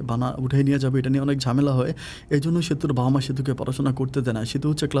হামলা দেয় বা না উঠিয়ে নিয়ে যাবে, এটা নিয়ে অনেক ঝামেলা হয়। এই জন্য সেতুর বাবা মা সেতুকে পড়াশোনা করতে দেয় না। সেতু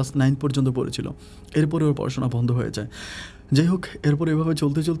হচ্ছে ক্লাস 9 পর্যন্ত পড়েছিল, এরপরে ওর পড়াশোনা বন্ধ হয়ে যায়। যাই হোক, এরপর এভাবে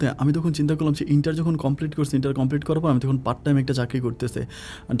চলতে চলতে আমি তখন চিন্তা করলাম যে ইন্টার যখন কমপ্লিট করছি, ইন্টার কমপ্লিট করার পর আমি তখন পার্ট টাইম একটা চাকরি করতেছে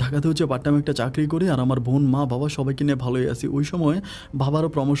ঢাকাতে, হচ্ছে পার্ট টাইম একটা চাকরি করি, আর আমার বোন মা বাবা সবাইকে নিয়ে ভালোই আছি। ওই সময় বাবারও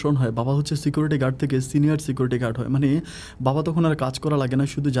প্রমোশন হয়, বাবা হচ্ছে সিকিউরিটি গার্ড থেকে সিনিয়র সিকিউরিটি গার্ড হয়। মানে বাবা তখন আর কাজ করা লাগে না,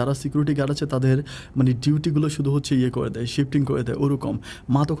 শুধু যারা সিকিউরিটি গার্ড আছে তাদের মানে ডিউটিগুলো শুধু হচ্ছে করে দেয়, শিফটিং করে দেয় ওরকম।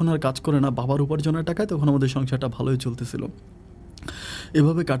 মা তখন আর কাজ করে না, বাবার উপার্জনের টাকায় তখন আমাদের সংসারটা ভালোই চলতেছিল।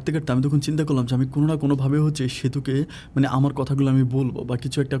 এভাবে কাটতে কাটতে আমি তখন চিন্তা করলাম যে আমি কোনো না কোনোভাবে হচ্ছে সেতুকে মানে আমার কথাগুলো আমি বলবো বা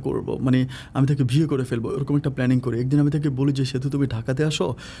কিছু একটা করব, মানে আমি তাকে বিয়ে করে ফেলবো, এরকম একটা প্ল্যানিং করি। একদিন আমি তাকে বলি যে সেতু তুমি ঢাকাতে আসো,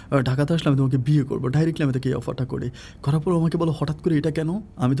 ঢাকাতে আসলে আমি তোমাকে বিয়ে করবো, ডাইরেক্টলি আমি তাকে এই অফারটা করি। করার পর আমাকে বলো হঠাৎ করে এটা কেন?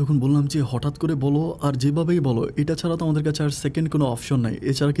 আমি তখন বললাম যে হঠাৎ করে বলো আর যেভাবেই বলো, এটা ছাড়া তো আমাদের কাছে আর সেকেন্ড কোনো অপশন নাই,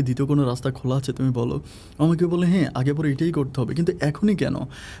 এছাড়া কি দ্বিতীয় কোনো রাস্তা খোলা আছে তুমি বলো। আমাকে বলে হ্যাঁ আগে পরে এটাই করতে হবে, কিন্তু এখনই কেন,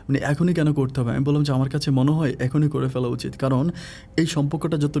 মানে এখনই কেন করতে হবে? আমি বললাম যে আমার কাছে মনে হয় এখনই করে ফেলা উচিত, কারণ এই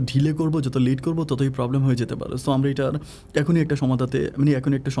সম্পর্কটা যত ঢিলে করবো, যত লেট করবো, ততই প্রবলেম হয়ে যেতে পারে। সো আমরা এটার এখনই একটা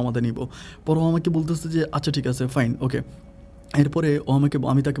সমাধান নিব। পরও আমাকে বলতেছে যে আচ্ছা ঠিক আছে ফাইন ওকে। এরপরে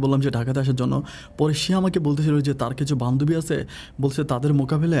আমি তাকে বললাম যে ঢাকাতে আসার জন্য। পরে সে আমাকে বলতেছিল যে তার কিছু বান্ধবী আছে, বলছে তাদের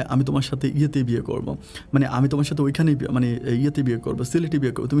মোকাবিলায় আমি তোমার সাথে বিয়ে করব, মানে আমি তোমার সাথে ওইখানেই মানে বিয়ে করবো, সিলেটে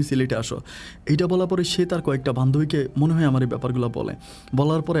বিয়ে করবো, তুমি সিলেটে আসো। এইটা বলার পরে সে তার কয়েকটা বান্ধবীকে মনে হয় আমার এই ব্যাপারগুলো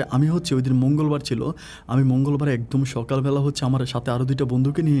বলার পরে আমি হচ্ছে ওই দিন মঙ্গলবার ছিল, আমি মঙ্গলবারে একদম সকালবেলা হচ্ছে আমার সাথে আরও 2টা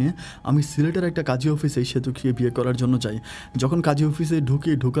বন্ধুকে নিয়ে আমি সিলেটের একটা কাজী অফিসে সেতুকে বিয়ে করার জন্য যাই। যখন কাজী অফিসে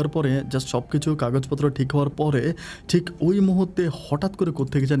ঢোকার পরে জাস্ট সব কিছু কাগজপত্র ঠিক হওয়ার পরে ঠিক ওই মুহূর্তে হঠাৎ করে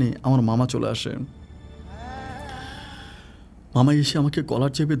কোত্থেকে জানি আমার মামা চলে আসে। মামা এসে আমাকে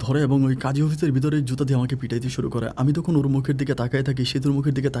কলার চেপে ধরে এবং ওই কাজী অফিসের ভিতরে জুতা দিয়ে আমাকে পিটাইতে শুরু করে। আমি তখন ওর মুখের দিকে তাকায় থাকি, সেতুর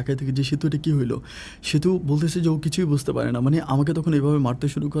মুখের দিকে তাকায় থাকি যে সেতু এটা কী হইলো। সেতু বলতেছে যে ও কিছুই বুঝতে পারে না, মানে আমাকে তখন এভাবে মারতে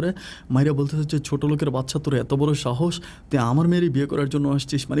শুরু করে। মাইরা বলতেছে যে ছোটো লোকের বাচ্চা, তোর এত বড় সাহস, তুই আমার মেয়েরই বিয়ে করার জন্য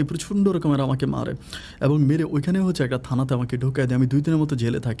আসছিস, মানে প্রচণ্ড রকমের আমাকে মারে। এবং মেরে ওইখানে হচ্ছে একটা থানাতে আমাকে ঢোকায় দেয়। আমি 2 দিনের মতো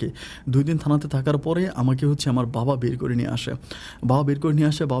জেলে থাকি। 2 দিন থানাতে থাকার পরে আমাকে হচ্ছে আমার বাবা বের করে নিয়ে আসে। বাবা বের করে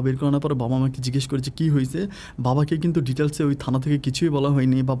আনার পরে বাবা আমাকে জিজ্ঞেস করেছে কী হয়েছে। বাবাকে কিন্তু ডিটেলসে ওই থানা থেকে কিছুই বলা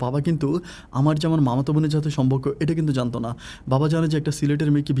হয়নি, বা বাবা কিন্তু আমার যে আমার মামাতো বোনের সাথে সম্পর্ক এটা কিন্তু জানতো না। বাবা জানে যে একটা সিলেটের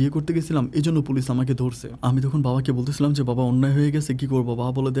মেয়েকে বিয়ে করতে গেছিলাম, এই জন্য পুলিশ আমাকে ধরছে। আমি তখন বাবাকে বলতেছিলাম যে বাবা অন্যায় হয়ে গেছে, কী করবো?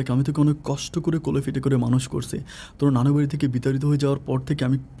 বাবা বলে দেখ আমি তোকে অনেক কষ্ট করে কোলে ফিটে করে মানুষ করছি, তোর নানু বাড়ি থেকে বিতাড়িত হয়ে যাওয়ার পর থেকে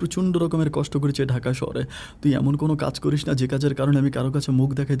আমি প্রচণ্ড রকমের কষ্ট করেছি ঢাকা শহরে। তুই এমন কোনো কাজ করিস না যে কাজের কারণে আমি কারো কাছে মুখ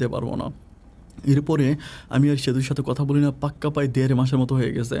দেখাইতে পারবো না। এরপরে আমি আর সেতুর সাথে কথা বলি না, পাক্কা প্রায় 1.5 মাসের মতো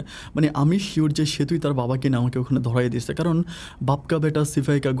হয়ে গেছে। মানে আমি শিওর যে সেতুই তার বাবাকে না আমাকে ওখানে ধরাই দিচ্ছে, কারণ বাপকা বেটা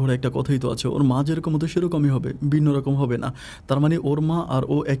সিফাইকা ঘোড়া একটা কথাই তো আছে, ওর মা যেরকম হতো সেরকমই হবে, ভিন্ন রকম হবে না। তার মানে ওর মা আর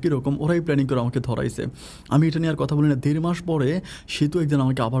ও একই রকম, ওরাই প্ল্যানিং করে আমাকে ধরাইছে। আমি এটা নিয়ে আর কথা বলি না। 1.5 মাস পরে সেতু একদিন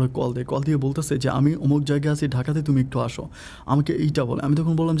আমাকে আবারও কল দিয়ে বলতেছে যে আমি অমুক জায়গায় আছি ঢাকাতে, তুমি একটু আসো। আমাকে এইটা বলে। আমি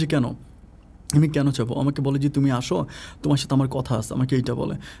তখন বললাম যে কেন, আমি কেন যাবো? আমাকে বলে যে তুমি আসো, তোমার সাথে আমার কথা আছে, আমাকে এইটা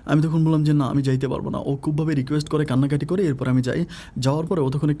বলে। আমি তখন বললাম যে না আমি যাইতে পারবো না। ও খুবভাবে রিকোয়েস্ট করে, কান্নাকাটি করে, এরপর আমি যাই। যাওয়ার পরে ও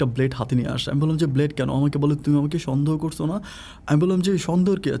তখন একটা ব্লেড হাতে নিয়ে আসে। আমি বললাম যে ব্লেড কেন? আমাকে বলে তুমি আমাকে সন্দেহ করছো না? আমি বললাম যে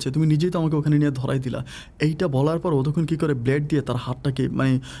সন্দেহের কী আছে, তুমি নিজেই তো আমাকে ওখানে নিয়ে ধরাই দিলা। এইটা বলার পর ও তখন কী করে, ব্লেড দিয়ে তার হাতটাকে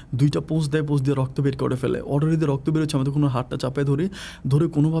মানে 2টা পোঁচ দিয়ে রক্ত বের করে ফেলে। অলরেডি দিয়ে রক্ত বেরোচ্ছে। আমি তখন ওর হাতটা চাপে ধরে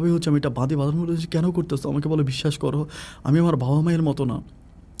কোনোভাবেই হচ্ছে আমি এটা বাঁধার মধ্যে কেন করতেছো? আমাকে বলে বিশ্বাস করো, আমি আমার বাবা মায়ের মতো না,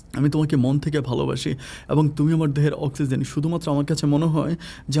 আমি তোমাকে মন থেকে ভালোবাসি এবং তুমি আমার দেহের অক্সিজেন। শুধুমাত্র আমার কাছে মনে হয়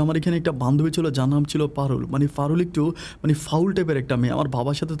যে আমার এখানে একটা বান্ধবী ছিল যার নাম ছিল পারুল। মানে পারুল একটু মানে ফাউল টাইপের একটা মেয়ে। আমার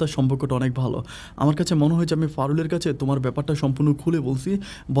বাবার সাথে তার সম্পর্কটা অনেক ভালো। আমার কাছে মনে হয় যে আমি পারুলের কাছে তোমার ব্যাপারটা সম্পূর্ণ খুলে বলছি।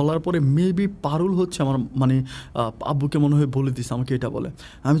 বলার পরে মেবি পারুল হচ্ছে আমার মানে আব্বুকে মনে হয় বলে দিস, আমাকে এটা বলে।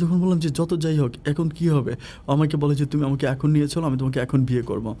 আমি তখন বললাম যে যত যাই হোক এখন কী হবে? আমাকে বলে যে তুমি আমাকে এখন নিয়ে চলো, আমি তোমাকে এখন বিয়ে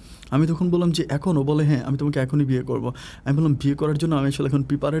করব। আমি তখন বললাম যে এখনও? বলে হ্যাঁ আমি তোমাকে এখনই বিয়ে করব। আমি বললাম বিয়ে করার জন্য আমি আসলে এখন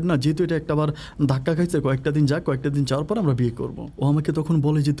প্রিপারেড না, যেহেতু এটা একটাবার ধাক্কা খাইছে, কয়েকটা দিন যাওয়ার পর আমরা বিয়ে করব। ও আমাকে তখন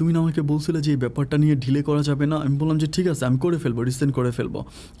বলে যে তুমি না আমাকে বলছিলে যে এই ব্যাপারটা নিয়ে ঢিলে করা যাবে না। আমি বললাম যে ঠিক আছে আমি করে ফেলবো, রিসেন্ট করে ফেলবো।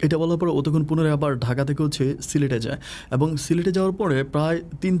 এটা বলার পর ও তখন পুনরায় আবার ঢাকা থেকে হচ্ছে সিলেটে যায়, এবং সিলেটে যাওয়ার পরে প্রায়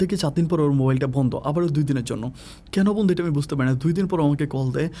 3 থেকে 4 দিন পর ওর মোবাইলটা বন্ধ, আবারও 2 দিনের জন্য। কেন বন্ধ এটা আমি বুঝতে পারি না। 2 দিন পর আমাকে কল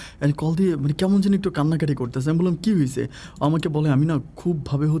দেয়, কল দিয়ে মানে কেমন যেন একটু কান্নাকাটি করতেছে। আমি বললাম কী হয়েছে? আমাকে বলে আমি না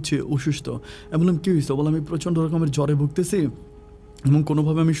খুবভাবে হচ্ছে অসুস্থ। আমি বললাম কী হয়েছে? বলে আমি প্রচণ্ড রকমের জ্বরে ভুগতেছি, এবং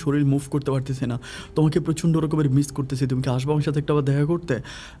কোনোভাবে আমি শরীর মুভ করতে পারতেছি না, তোমাকে প্রচণ্ড রকমের মিস করতেছি, তুমি কি আসবে আমার সাথে একটা আবার দেখা করতে?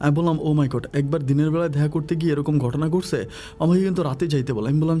 আমি বললাম ও মাই গড, একবার দিনের বেলায় দেখা করতে গিয়ে এরকম ঘটনা ঘটছে, আমাকে কিন্তু রাতে যাইতে বলে।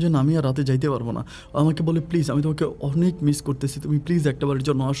 আমি বললাম যে না, আমি আর রাতে যাইতে পারবো না। আমাকে বলে প্লিজ, আমি তোমাকে অনেক মিস করতেছি, তুমি প্লিজ একটাবারের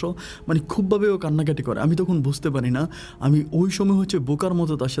জন্য আসো। মানে খুবভাবে ও কান্নাকাটি করে। আমি তখন বুঝতে পারি না, আমি ওই সময় হচ্ছে বোকার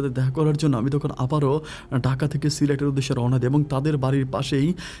মতো তার সাথে দেখা করার জন্য আমি তখন আবারও ঢাকা থেকে সিলেটের উদ্দেশ্যে রওনা দিই। এবং তাদের বাড়ির পাশেই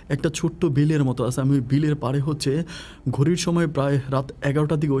একটা ছোট্ট বিলের মতো আছে, আমি ওই বিলের পাড়ে হচ্ছে ঘড়ির সময় প্রায় রাত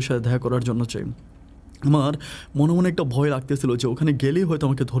 11টার দিকে ওর সাথে দেখা করার জন্য চাই। আমার মনে মনে একটা ভয় লাগতেছিল যে ওখানে গেলেই হয়তো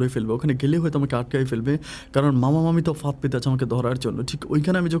আমাকে ধরে ফেলবে, ওখানে গেলেই হয়তো আমাকে আটকাই ফেলবে, কারণ মামা মামি তো ফাঁদ পেতে আছে আমাকে ধরার জন্য। ঠিক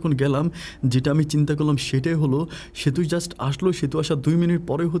ওইখানে আমি যখন গেলাম, যেটা আমি চিন্তা করলাম সেটাই হলো, সেতু জাস্ট আসলো, সেতু আসার 2 মিনিট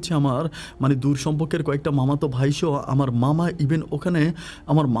পরে হচ্ছে আমার মানে দূর সম্পর্কের কয়েকটা মামা তো ভাইসহ আমার মামা, ইভেন ওখানে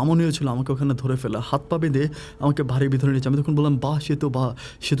আমার মামনিও ছিল, আমাকে ওখানে ধরে ফেলা, হাত পা বেঁধে আমাকে বাড়ির ভিতরে নিয়েছে। আমি তখন বললাম বাহ সেতু, বাহ।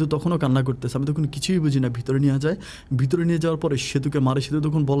 সেতু তখনও কান্না করতেছে, আমি তখন কিছুই বুঝি না। ভিতরে নিয়ে যায়, ভিতরে নিয়ে যাওয়ার পরে সেতুকে মারে। সেতু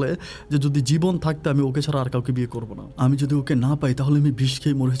তখন বলে যে যদি জীবন থাকতে আমি ওকে ছাড়া আর কাউকে বিয়ে করবো না, আমি যদি ওকে না পাই তাহলে আমি বিষ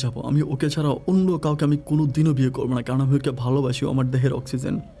খেয়ে মরে যাবো, আমি ওকে ছাড়া অন্য কাউকে আমি কোনো দিনও বিয়ে করবো না, কারণ আমি ওকে ভালোবাসি, আমার দেহের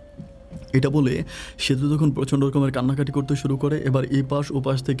অক্সিজেন। এটা বলে সেতু তখন প্রচণ্ড রকমের কান্নাকাটি করতে শুরু করে। এবার এই পাশ ও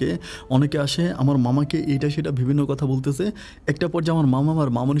পাশ থেকে অনেকে আসে, আমার মামাকে এইটা সেটা বিভিন্ন কথা বলতেছে। একটা পর্যায়ে আমার মামা আমার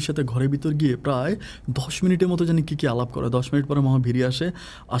মামনির সাথে ঘরের ভিতর গিয়ে প্রায় 10 মিনিটের মতো জানি কী আলাপ করে। 10 মিনিট পরে মামা বেরিয়ে আসে,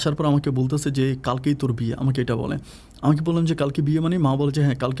 আসার পর আমাকে বলতেছে যে কালকেই তোর বিয়ে, আমাকে এটা বলে। আমাকে বললাম যে কালকে বিয়ে মানে? মা বলে যে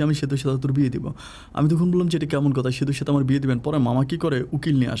হ্যাঁ, কালকে আমি সেতুর সাথে তোর বিয়ে দিব। আমি তখন বললাম যে এটা কেমন কথা, সেতুর সাথে আমার বিয়ে দিবেন? পরে মামা কী করে,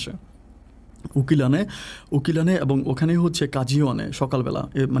 উকিল নিয়ে আসে, উকিল আনে এবং ওখানে হচ্ছে কাজিও আনে সকালবেলা।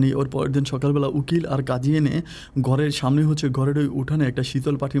 মানে ওর পরের দিন সকালবেলা উকিল আর কাজি এনে ঘরের সামনে হচ্ছে ঘরের ওই উঠানে একটা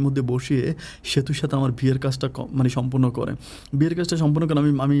শীতল পাটির মধ্যে বসিয়ে সেতুর সাথে আমার বিয়ের কাজটা মানে সম্পূর্ণ করে। বিয়ের কাজটা সম্পূর্ণ করে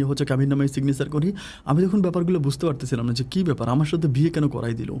আমি হচ্ছে কাবির নামে সিগনেচার করি। আমি তখন ব্যাপারগুলো বুঝতে পারতেছিলাম না যে কী ব্যাপার, আমার সাথে বিয়ে কেন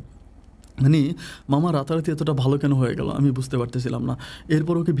করাই দিল, মানে মামা রাতারাতি এতটা ভালো কেন হয়ে গেল, আমি বুঝতে পারতেছিলাম না।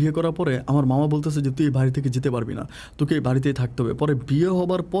 এরপর ওকে বিয়ে করার পরে আমার মামা বলতেছে যে তুই এই বাড়ি থেকে যেতে পারবি না, তোকে এই বাড়িতেই থাকতে হবে। পরে বিয়ে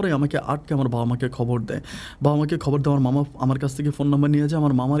হবার পরে আমাকে আটকে আমার বাবা মাকে খবর দেয়। বাবা মাকে খবর দেয়, আমার মামা আমার কাছ থেকে ফোন নাম্বার নিয়ে যায়।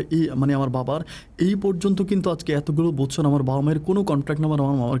 আমার মামার এই মানে আমার বাবার এই পর্যন্ত কিন্তু আজকে এতগুলো বছর আমার বাবা মায়ের কোনো কন্ট্যাক্ট নাম্বার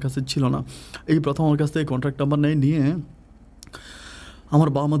আমার মামার কাছে ছিল না। এই প্রথম আমার কাছ থেকে কন্ট্যাক্ট নাম্বার নিয়ে আমার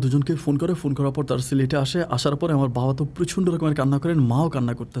বাবা মা দুজনকে ফোন করার পর তার সিলেটে আসে। আসার পরে আমার বাবা তো প্রচণ্ড রকমের কান্না করেন, মাও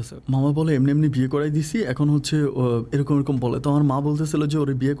কান্না করতেছে। মামা বলে এমনি এমনি বিয়ে করাই দিছি, এখন হচ্ছে এরকম এরকম বলে। তো আমার মা বলতেছিল যে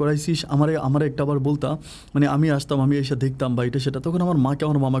ওরে বিয়ে করাইছিস, আমার একটা বার বলতাম, মানে আমি আসতাম, আমি এসে দেখতাম বা এটা সেটা। তখন আমার মাকে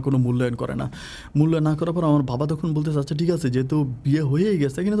আমার মামা কোনো মূল্যায়ন করে না। মূল্যায়ন না করার পর আমার বাবা তখন বলতেছে আচ্ছা ঠিক আছে, যেহেতু বিয়ে হয়েই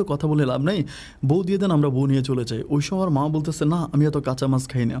গেছে এখানে তো কথা বলে লাভ নেই, বউ দিয়ে দেন, আমরা বউ নিয়ে চলে যাই। ওই সময় আমার মা বলতেছে না, আমি এত কাঁচা মাছ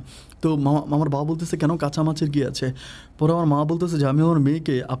খাই না। তো আমার বাবা বলতেছে কেন, কাঁচা মাছের কী আছে? পরে আমার মা বলতেছে যে আমি আমার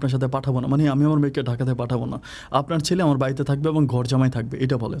মেয়েকে আপনার সাথে পাঠাবো না, মানে আমি আমার মেয়েকে ঢাকাতে পাঠাবো না, আপনার ছেলে আমার বাড়িতে থাকবে এবং ঘর জামাই থাকবে,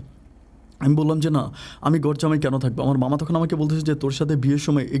 এটা বলে। আমি বললাম যে না, আমি ঘর জামাই কেন থাকবো? আমার মামা তখন আমাকে বলতেছে যে তোর সাথে বিয়ের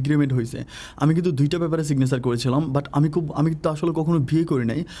সময় এগ্রিমেন্ট হয়েছে। আমি কিন্তু 2টা পেপারে সিগনেচার করেছিলাম, বাট আমি তো আসলে কখনো বিয়ে করি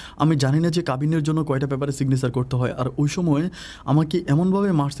নাই, আমি জানি না যে কাবিনের জন্য কয়টা পেপারে সিগনেচার করতে হয়। আর ওই সময় আমাকে এমনভাবে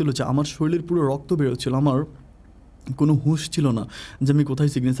মারছিল যে আমার শরীরের পুরো রক্ত বেরোচ্ছিল, আমার কোনো হুঁশ ছিল না যে আমি কোথায়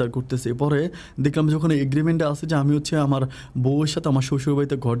সিগনেচার করতেছি। পরে দেখলাম যখন এগ্রিমেন্টে আসে যে আমি হচ্ছে আমার বউয়ের সাথে আমার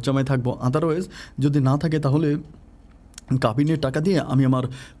শ্বশুরবাড়িতে ঘর জামাই থাকবো, আদারওয়াইজ যদি না থাকে তাহলে কাবিনের টাকা দিয়ে আমি আমার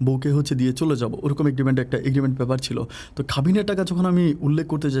বউকে হচ্ছে দিয়ে চলে যাব, ওরকম একটা এগ্রিমেন্ট পেপার ছিল। তো কাবিনের টাকা যখন আমি উল্লেখ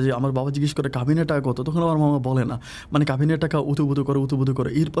করতে চাই যে আমার বাবা জিজ্ঞেস করে কাবিনের টাকা কত, তখন আমার মামা বলে না, মানে কাবিনের টাকা উতুবুতু করে।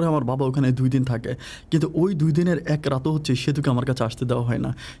 এরপরে আমার বাবা ওখানে 2 দিন থাকে, কিন্তু ওই 2 দিনের এক রাতও হচ্ছে সেতুকে আমার কাছে আসতে দেওয়া হয় না।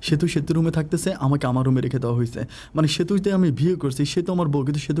 সেতু রুমে থাকতেছে, আমাকে আমার রুমে রেখে দেওয়া হয়েছে। মানে সেতুতে আমি বিয়ে করছি, সেতু আমার বউ,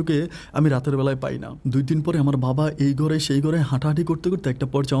 কিন্তু সেতুকে আমি রাতের বেলায় পাই না। 2 দিন পরে আমার বাবা এই ঘরে সেই ঘরে হাঁটাহাঁটি করতে করতে একটা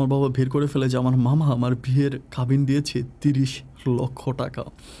পর্যায়ে আমার বাবা বের করে ফেলে যে আমার মামা আমার বিয়ের কাবিন দিয়েছে 30 লক্ষ টাকা।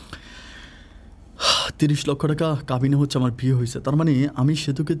 30 লক্ষ টাকা কাবিনে হচ্ছে আমার বিয়ে হয়েছে। তার মানে আমি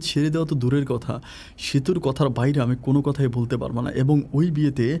সেতুকে ছেড়ে দেওয়া তো দূরের কথা, সেতুর কথার বাইরে আমি কোনো কথাই বলতে পারবো না। এবং ওই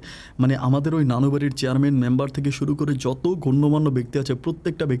বিয়েতে মানে আমাদের ওই নানুবাড়ির চেয়ারম্যান মেম্বার থেকে শুরু করে যত গণ্যমান্য ব্যক্তি আছে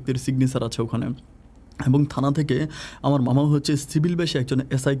প্রত্যেকটা ব্যক্তির সিগনেচার আছে ওখানে। এবং থানা থেকে আমার মামা হচ্ছে সিভিল বেশে একজন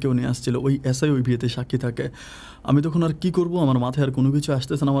এসআইকেও নিয়ে আসছিল, ওই এসআই ওই বিয়েতে সাক্ষী থাকে। আমি তখন আর কী করবো, আমার মাথায় আর কোনো কিছু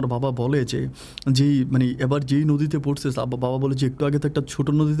আসতেছে না। আমার বাবা বলে যে যেই মানে এবার যেই নদীতে পড়ছিস, বাবা বলে যে একটু আগে তো একটা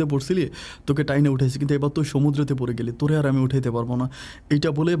ছোটো নদীতে পড়ছিলি, তোকে টাইনে উঠেছি, কিন্তু এবার তো সমুদ্রেতে পড়ে গেলি, তোরে আর আমি উঠাইতে পারবো না। এইটা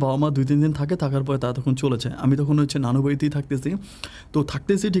বলে বাবা মা 2-3 দিন থাকে, থাকার পরে তারা তখন চলে যায়। আমি তখন হচ্ছে নানু বাড়িতেই থাকতেছি।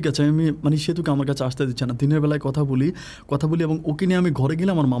 ঠিক আছে, আমি মানে সেতুকে আমার কাছে আসতে দিচ্ছে না। দিনের বেলায় কথা বলি এবং ওকে নিয়ে আমি ঘরে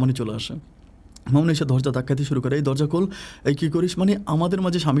গেলে আমার মামানি চলে আসে। মামুন এসে দরজা ধাক্কাতে শুরু করে, এই দরজা খোল, এই কী করিস, মানে আমাদের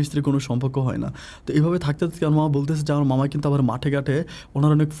মাঝে স্বামী স্ত্রীর কোনো সম্পর্ক হয় না। তো এইভাবে থাকতে থাকতে আমার মামা বলতেছে যে আমার মামা কিন্তু আবার মাঠে ঘাটে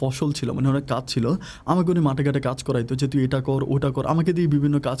ওনার অনেক ফসল ছিল, মানে অনেক কাজ ছিল, আমাকে উনি মাঠে ঘাটে কাজ করাইতো যে তুই এটা কর ওটা কর, আমাকে দিয়ে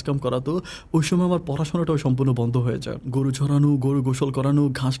বিভিন্ন কাজ কাম করাতো। ওই সময় আমার পড়াশোনাটাও সম্পূর্ণ বন্ধ হয়ে যায়। গরু চড়ানো, গরু গোসল করানো,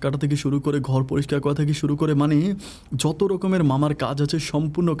 ঘাস কাটা থেকে শুরু করে ঘর পরিষ্কার করা থেকে শুরু করে মানে যত রকমের মামার কাজ আছে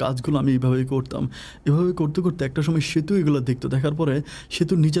সম্পূর্ণ কাজগুলো আমি এইভাবেই করতাম। এভাবে করতে করতে একটা সময় সেতু এগুলো দেখতো, দেখার পরে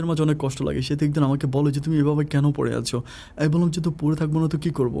সেতুর নিজের মাঝে অনেক কষ্ট লাগে। সেতু একদিন আমাকে বলে যে তুমি এভাবে কেন পড়ে আছো। আমি বললাম যে তো পড়ে থাকবো না তো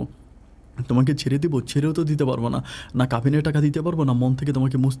কী করবো, তোমাকে ছেড়ে দেবো, ছেড়েও তো দিতে পারবো না, না কাবিনের টাকা দিতে পারবো না মন থেকে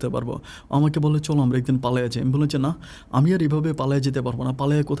তোমাকে মুছতে পারবো। আমাকে বলে চলো আমরা একদিন পালাইয়া যাই। আমি বললাম যে না, আমি আর এভাবে পালাইয়া যেতে পারবো না,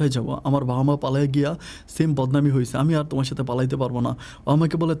 পালাইয়া কোথায় যাবো, আমার বাবা মা পালাইয়া গিয়া সেম বদনামি হয়েছে, আমি আর তোমার সাথে পালাইতে পারবো না।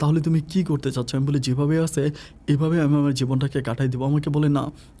 আমাকে বলে তাহলে তুমি কী করতে চাচ্ছ। আমি বলি যেভাবে আছে এভাবে আমি আমার জীবনটাকে কাটাই দেবো। আমাকে বলে না,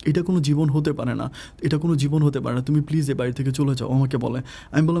 এটা কোনো জীবন হতে পারে না, এটা কোনো জীবন হতে পারে না, তুমি প্লিজ এ বাড়ি থেকে চলে যাও। আমাকে বলে,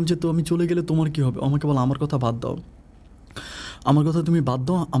 আমি বললাম যে তো আমি চলে গেলে তোমার কী হবে। আমাকে বলে আমার কথা বাদ দাও, আমার কথা তুমি বাদ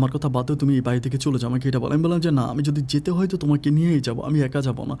দাও, আমার কথা বাদ দাও, তুমি এই বাড়ি থেকে চলে যাও, আমাকে এটা বলো। আমি বললাম যে না, আমি যদি যেতে হয় তো তোমাকে নিয়েই যাবো, আমি একা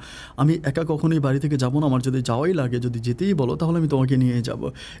যাবো না, আমি একা কখনোই বাড়ি থেকে যাবো না, আমার যদি যাওয়াই লাগে, যদি যেতেই বলো তাহলে আমি তোমাকে নিয়েই যাবো।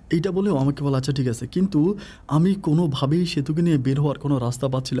 এইটা বলেও আমাকে বলে আচ্ছা ঠিক আছে। কিন্তু আমি কোনোভাবেই সেতুকে নিয়ে বের হওয়ার কোনো রাস্তা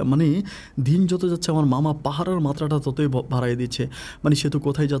পাচ্ছিলাম। মানে দিন যত যাচ্ছে আমার মামা পাহাড়ের মাত্রাটা ততই বাড়াই দিচ্ছে। মানে সেতু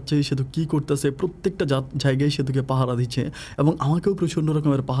কোথায় যাচ্ছে, সেতু কী করতেছে, প্রত্যেকটা জায়গায় সেতুকে পাহারা দিচ্ছে এবং আমাকেও প্রচণ্ড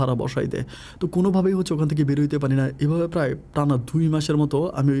রকমের পাহারা বসাই দেয়। তো কোনোভাবেই হচ্ছে ওখান থেকে বের হইতে পারি না। এভাবে প্রায় টানা 2 মাসের মতো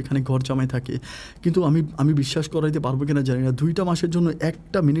আমি ওইখানে ঘর জমাই থাকি। কিন্তু আমি বিশ্বাস করাইতে পারবো কিনা জানি না, 2টা মাসের জন্য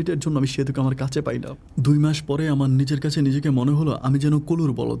 1টা মিনিটের জন্য আমি সেতুকে আমার কাছে পাই না। 2 মাস পরে আমার নিজের কাছে নিজেকে মনে হলো আমি যেন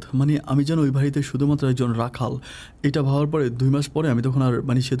কলুর বলদ, মানে আমি যেন ওই বাড়িতে শুধুমাত্র একজন রাখাল। এটা ভাবার পরে 2 মাস পরে আমি তখন আর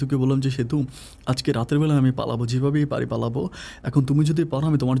মানে সেতুকে বললাম যে সেতু, আজকে রাতের বেলা আমি পালাবো, যেভাবেই পারি পালাবো। এখন তুমি যদি পারো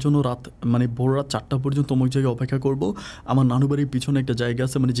আমি তোমার জন্য মানে ভোর রাত 4টা পর্যন্ত তোমার জায়গায় অপেক্ষা করবো। আমার নানু বাড়ির পিছনে একটা জায়গা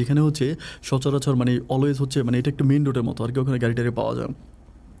আছে, মানে যেখানে হচ্ছে সচরাচর মানে অলওয়েজ হচ্ছে মানে এটা একটা মেন রোডের মতো আর কি, ওখানে গাড়ি টাড়ি পাওয়া যায়।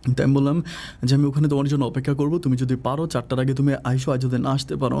 তাই আমি বললাম যে আমি ওখানে তোমার জন্য অপেক্ষা করবো, তুমি যদি পারো 4টার আগে তুমি আইসো, আর যদি না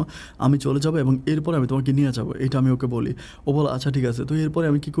আসতে পারো আমি চলে যাবো এবং এরপরে আমি তোমাকে নিয়ে যাবো, এটা আমি ওকে বলি। ও বলো আচ্ছা ঠিক আছে। তো এরপরে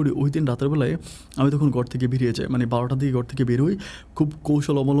আমি কী করি, ওই দিন রাতের বেলায় আমি তখন ঘর থেকে বেরিয়ে যাই, মানে 12টার দিকে ঘর থেকে বেরোই, খুব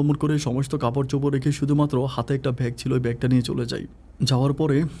কৌশল অবলম্বন করে সমস্ত কাপড় চোপড় রেখে শুধুমাত্র হাতে একটা ব্যাগ ছিল, ওই ব্যাগটা নিয়ে চলে যাই। যাওয়ার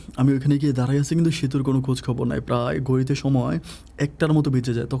পরে আমি ওইখানে গিয়ে দাঁড়াই আছি, কিন্তু সেতুর কোনো খোঁজ খবর নাই। প্রায় ঘড়িতে সময় 1টার মতো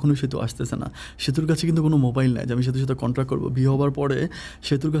বেঁচে যায়, তখনও সেতু আসতেছে না। সেতুর কাছে কিন্তু কোনো মোবাইল নাই যে আমি সেতুর সাথে কন্ট্যাক্ট করবো। বিয়ে হওয়ার পরে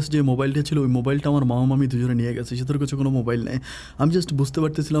সেতুর কাছে যে মোবাইলটা ছিল, ওই মোবাইলটা আমার মামা মামি দুজনে নিয়ে গেছে, সেতুর কাছে কোনো মোবাইল নেই। আমি জাস্ট বুঝতে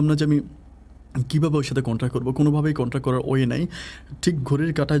পারতেছিলাম না যে আমি কীভাবে ওর সাথে কন্ট্যাক্ট করবো, কোনোভাবেই কন্ট্যাক্ট করার ওয়ে নাই। ঠিক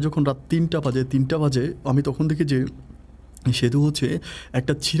ঘড়ির কাঁটায় যখন রাত 3টা বাজে আমি তখন দেখি যে সেতু হচ্ছে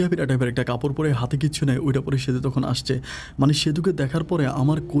একটা ছিঁড়াপিটা টাইপের একটা কাপড় পরে, হাতে কিচ্ছু নেই, ওইটা পরে সেতু তখন আসছে। মানে সেতুকে দেখার পরে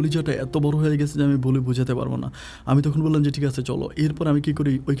আমার কলিজাটা এত বড় হয়ে গেছে যে আমি বলে বোঝাতে পারবো না। আমি তখন বললাম যে ঠিক আছে চলো। এরপর আমি কী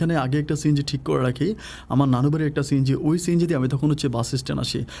করি, ওইখানে আগে একটা সিএনজি ঠিক করে রাখি, আমার নানু বাড়ির একটা সিএনজি, ওই সিএনজি দিয়ে আমি তখন হচ্ছে বাস স্ট্যান্ড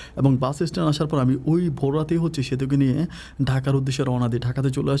আসি এবং বাস স্ট্যান্ড আসার পর আমি ওই ভোর রাতেই হচ্ছে সেতুকে নিয়ে ঢাকার উদ্দেশ্যে রওনা দিই। ঢাকাতে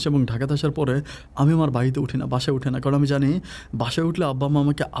চলে আসি এবং ঢাকাতে আসার পরে আমি আমার বাড়িতে উঠি না, বাসায় উঠে না, কারণ আমি জানি বাসায় উঠলে আব্বা মা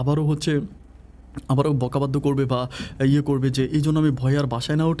আমাকে আবারও বকাবাদ্য করবে বা ইয়ে করবে, যে এই জন্য আমি ভয়ে আর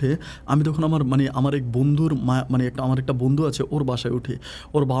বাসায় না উঠে আমি তখন আমার এক বন্ধুর আমার একটা বন্ধু আছে, ওর বাসায় উঠি।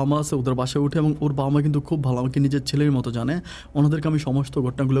 ওর বাবা মা আছে, ওদের বাসায় উঠে এবং ওর বাবা মা কিন্তু খুব ভালো, আমাকে নিজের ছেলের মতো জানে। ওনাদেরকে আমি সমস্ত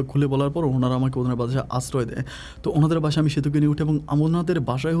ঘটনাগুলো খুলে বলার পর ওনারা আমাকে ওদের বাসায় আশ্রয় দেয়। তো ওনাদের বাসায় আমি সেতুকে নিয়ে উঠি এবং ওনাদের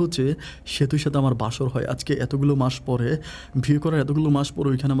বাসায় হচ্ছে সেতুর সাথে আমার বাসর হয়। আজকে এতগুলো মাস পরে, বিয়ে করার এতগুলো মাস পরে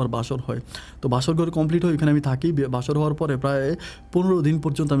ওইখানে আমার বাসর হয়। তো বাসর ঘর কমপ্লিট হয়, ওইখানে আমি থাকি। বাসর হওয়ার পরে প্রায় 15 দিন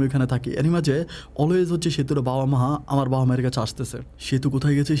পর্যন্ত আমি ওইখানে থাকি। এরই মাঝে অলওয়েজ হচ্ছে সেতুর বাবা মা আমার বাবা মায়ের কাছে আসতেছে। সেতু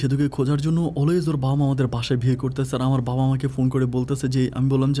কোথায় গেছে সেতুকে খোঁজার জন্য অলওয়েজ ওর বাবা মা আমাদের বাসায় ভিড় করতেছে। আর আমার বাবা আমাকে ফোন করে বলতেছে যে, আমি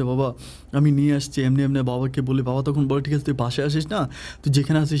বললাম যে বাবা আমি নিয়ে আসছি, এমনি বাবাকে বলি। বাবা তখন বলে ঠিক আছে তুই বাসায় আসিস না, তুই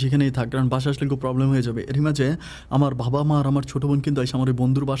যেখানে আসিস সেখানেই থাক, কারণ বাসায় আসলে খুব প্রবলেম হয়ে যাবে। এরই মাঝে আমার বাবা মা আর আমার ছোটো বোন কিন্তু এসে আমার ওই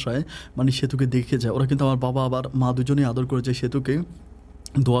বন্ধুর বাসায় মানে সেতুকে দেখে যায়। ওরা কিন্তু আমার বাবা আবার মা দুজনেই আদর করেছে, সেতুকে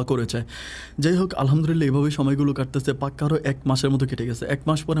দোয়া করেছে। যাই হোক আলহামদুলিল্লাহ এভাবেই সময়গুলো কাটতেছে। পাক্কা আরও 1 মাসের মতো কেটে গেছে। 1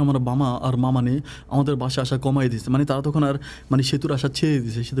 মাস পরে আমার মামা আর মামানে আমাদের বাসায় আসা কমাই দিয়েছে, মানে তারা তখন আর মানে সেতুর আশা ছেড়ে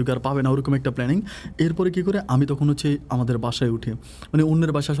দিয়েছে, সেতুকে আর পাবে না, ওরকম একটা প্ল্যানিং। এরপরে কী করে আমি তখন হচ্ছে আমাদের বাসায় উঠি, মানে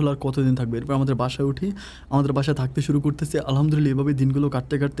অন্যের বাসায় আসলে আর কতদিন থাকবে। এরপর আমাদের বাসায় উঠি, আমাদের বাসায় থাকতে শুরু করতেছে। আলহামদুলিল্লাহ এভাবেই দিনগুলো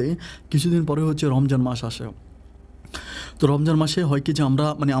কাটতে কাটতে কিছুদিন পরে হচ্ছে রমজান মাস আসে। তো তো রমজান মাসে হয় কি যে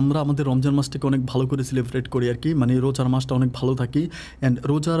আমরা আমাদের রমজান মাসটাকে অনেক ভালো করে সেলিব্রেট করি আর কি, মানে রোজার মাসটা অনেক ভালো থাকি। অ্যান্ড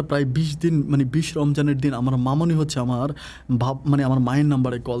রোজার প্রায় 20 দিন, মানে 20 রমজানের দিন আমার মামনি হচ্ছে আমার মানে আমার মায়ের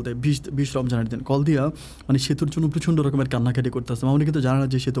নাম্বারে কল দেয়। 20 রমজানের দিন কল দিয়া মানে সেতুর জন্য প্রচণ্ড রকমের কান্নাকাটি করতেছে। মামনি কিন্তু জানে না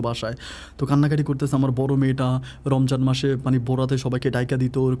যে সেতু বাসায়, তো কান্নাকাটি করতেছে। আমার বড় মেয়েটা রমজান মাসে মানে বোরাতে সবাইকে ডাইকা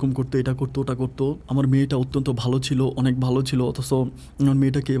দিত, ওরকম করতো, এটা করতো ওটা করতো। আমার মেয়েটা অত্যন্ত ভালো ছিল, অনেক ভালো ছিল, অথচ আমার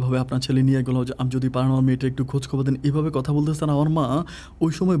মেয়েটাকে এভাবে আপনার ছেলে নিয়ে গেলো যে আমি যদি পারেন আমার মেয়েটা একটু খোঁজ খবর দেন, এভাবে কথা বলতেছে না। আমার মা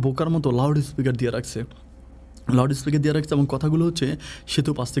ওই সময় বোকার মতো লাউড স্পিকার দিয়ে রাখছে এবং কথাগুলো হচ্ছে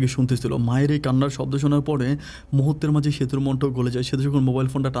সেতু পাশ থেকে শুনতেছিল। মায়ের এই কান্নার শব্দ শোনার পরে মুহূর্তের মাঝে সেতুর মনটাও গলে যায়। সেতু যখন মোবাইল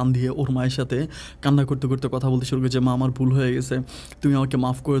ফোনটা টান দিয়ে ওর মায়ের সাথে কান্না করতে করতে কথা বলতে শুরু করেছে, মা আমার ভুল হয়ে গেছে, তুমি আমাকে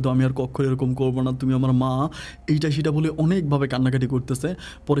মাফ করে দাও, আমি আর কখনো এরকম করবো না, তুমি আমার মা, এইটা সেটা বলে অনেকভাবে কান্নাকাটি করতেছে।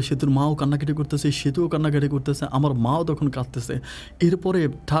 পরে সেতুর মাও কান্নাকাটি করতেছে, সেতুও কান্নাকাটি করতেছে, আমার মাও তখন কাঁদতেছে। এরপরে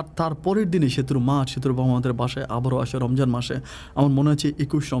তার পরের দিনে সেতুর মা সেতুর বাবা আমাদের বাসায় আবারও আসে রমজান মাসে। আমার মনে হচ্ছে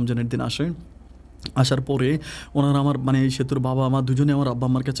 21 রমজানের দিন আসে। আসার পরে ওনারা আমার মানে সেতুর বাবা আমার দুজনে আমার আব্বা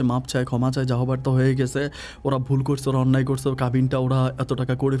আমার কাছে মাপ চায়, ক্ষমা চায়, যা হবার তো হয়ে গেছে, ওরা ভুল করছে, ওরা অন্যায় করছে, কাবিনটা ওরা এত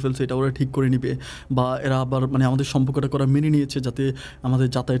টাকা করে ফেলছে, এটা ওরা ঠিক করে নিবে, বা এরা আবার মানে আমাদের সম্পর্কটা করা মেনে নিয়েছে যাতে আমাদের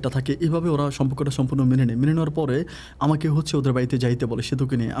যাতায়াতটা থাকে, এভাবে ওরা সম্পর্কটা সম্পূর্ণ মেনে নেওয়ার পরে আমাকে হচ্ছে ওদের বাড়িতে যাইতে বলে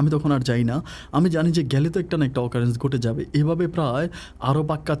সেতুকে নিয়ে। আমি তখন আর যাই না, আমি জানি যে গেলে তো একটা না একটা অকারেন্স ঘটে যাবে। এভাবে প্রায় আরও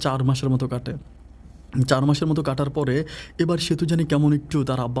পাক্কা 4 মাসের মতো কাটে। 4 মাসের মতো কাটার পরে এবার সেতু জানি কেমন একটু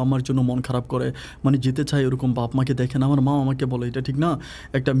তার আব্বা আম্মার জন্য মন খারাপ করে, মানে যেতে চায়, ওরকম বাপ মাকে দেখে না। আমার মা আমাকে বলে এটা ঠিক না,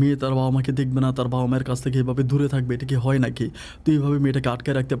 একটা মেয়ে তার বাবা মাকে দেখবে না, তার বাবা মায়ের কাছ থেকে এভাবে দূরে থাকবে, এটা কি হয় নাকি, তুই এইভাবে মেয়েটাকে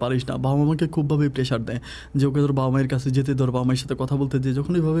আটকে রাখতে পারিস না। বাবা মাকে খুবভাবে প্রেশার দেয় যে ওকে তোর বাবা মায়ের কাছে যেতে, তোর বাবা মায়ের সাথে কথা বলতে দিয়ে।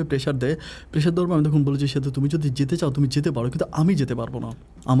 যখন এইভাবে প্রেশার দেওয়ার পর আমি তখন বলেছি সেতু তুমি যদি যেতে চাও তুমি যেতে পারো, কিন্তু আমি যেতে পারবো না।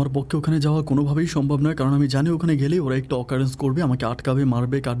 আমার পক্ষে ওখানে যাওয়া কোনোভাবেই সম্ভব নয়, কারণ আমি জানি ওখানে গেলেই ওরা একটা অকারেন্স করবে, আমাকে আটকাবে,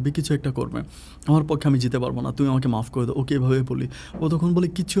 মারবে, কাটবে, কিছু একটা করবে। আমার পক্ষে আমি যেতে পারবো না, তুমি আমাকে মাফ করে দাও। ওকে এভাবে বলি, ও তখন বলে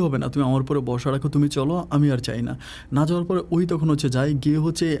কিচ্ছু হবে না, তুমি আমার পরে বসা রাখো, তুমি চলো, আমি আর চাই না। না যাওয়ার পরে ওই তখন হচ্ছে যায়, গিয়ে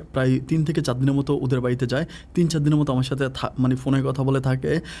হচ্ছে প্রায় 3 থেকে 4 দিনের মতো ওদের বাড়িতে যায়। 3-4 দিনের মতো আমার সাথে মানে ফোনে কথা বলে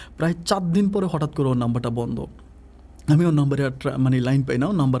থাকে। প্রায় 4 দিন পরে হঠাৎ করে ওর নাম্বারটা বন্ধ। আমি ওর নাম্বারে আর মানে লাইন পাই না,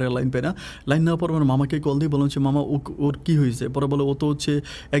 ওর নাম্বারে লাইন পাই না। লাইন নেওয়ার পর আমার মামাকে কল দিয়ে বললাম যে মামা ওর কী হয়েছে। পরে বলে ও তো হচ্ছে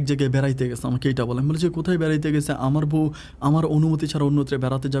এক জায়গায় বেড়াইতে গেছে, আমাকে এইটা বলে। আমি বলেছি কোথায় বেড়াইতে গেছে, আমার বউ আমার অনুমতি ছাড়া অন্যত্রে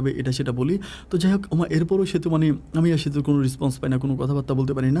বেড়াতে যাবে, এটা সেটা বলি। তো যাই হোক আমার এরপরও সেতু মানে আমি আর সেতুর কোনো রেসপন্স পাই না, কোনো কথাবার্তা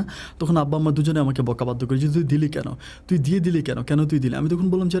বলতে পারি না। তখন আব্বা আম্মা দুজনে আমাকে বকাবাধ্য করে যে তুই দিলি কেন, তুই দিয়ে দিলি কেন তুই দিলি। আমি তখন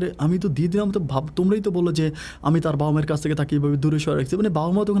বললাম যে আরে আমি তো দিয়ে দিলাম, তো তোমরাই তো বললো যে আমি তার বাবা মায়ের কাছ থেকে তাকে এইভাবে দূরে সরে রাখছি, মানে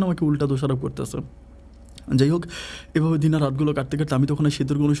বাবা মা তখন আমাকে উল্টা দোষারোপ করতেছে। যাই হোক এভাবে দিন আর রাতগুলো কাটতে কাটতে আমি তখন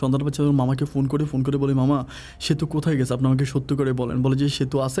সেতুর কোনো সন্ধান পাচ্ছি। মামাকে ফোন করে বলি মামা সেতু কোথায় গেছে, আপনি আমাকে সত্য করে বলেন। বলে যে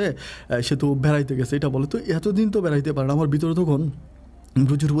সেতু আছে, সেতু বেড়াইতে গেছে, এটা বলে। তো এতদিন তো বেড়াইতে পারে না, আমার ভিতরে তখন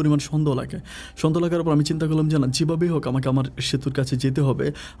প্রচুর পরিমাণ সন্দেহ লাগার পর আমি চিন্তা করলাম যে না, যেভাবেই হোক আমাকে আমার সেতুর কাছে যেতে হবে।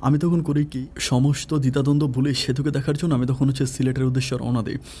 আমি তখন করি কি, সমস্ত দ্বিধাদ্বন্দ্ব ভুলে সেতুকে দেখার জন্য আমি তখন হচ্ছে সিলেটের উদ্দেশ্যে রওনা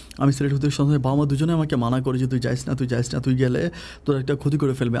দিই। আমি সিলেটের উদ্দেশ্যে বাবা মা দুজনে আমাকে মানা করে যে তুই যাইস না, তুই গেলে তোর একটা ক্ষতি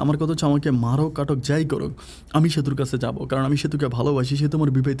করে ফেলবে। আমার কথা হচ্ছে আমাকে মারক কাটক যাই করুক আমি সেতুর কাছে যাব, কারণ আমি সেতুকে ভালোবাসি, সেতু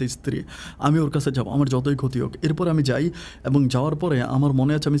আমার বিবাহিত স্ত্রী, আমি ওর কাছে যাব, আমার যতই ক্ষতি হোক। এরপর আমি যাই এবং যাওয়ার পরে আমার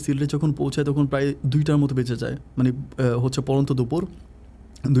মনে আছে আমি সিলেটে যখন পৌঁছাই তখন প্রায় 2টার মতো বেঁচে যায়, মানে হচ্ছে পরন্ত দুপুর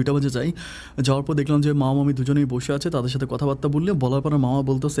 2টা বাজে যাই। যাওয়ার পর দেখলাম যে মামা মামি দুজনেই বসে আছে, তাদের সাথে কথাবার্তা বলার পরে মামা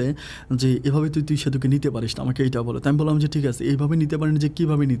বলতেছে যে এভাবে তুই সেতুকে নিতে পারিস না, আমাকে এইটা বলে। তাই আমি বললাম যে ঠিক আছে, এইভাবে নিতে পারি না, যে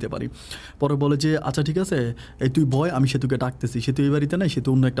কীভাবে নিতে পারি। পরে বলে যে আচ্ছা ঠিক আছে, এই তুই বয়, আমি সেতুকে ডাকতেছি, সেতু এই বাড়িতে নাই, সেতু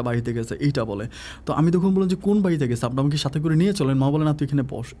অন্য একটা বাড়িতে গেছে, এইটা বলে। তো আমি তখন বললাম যে কোন বাড়িতে গেছে, আপনি আমাকে সাথে করে নিয়ে চলেন। মা বলে না তুই এখানে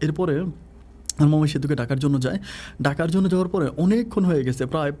বস। এরপরে আমার মামা সেতুকে ডাকার জন্য যাওয়ার পরে অনেকক্ষণ হয়ে গেছে,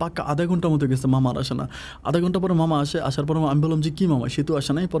 প্রায় পাক্কা আধা ঘন্টার মতো গেছে, মামা আর আসে না। আধা ঘন্টা পরে মামা আসার পরে আমি বললাম যে কী মামা সেতু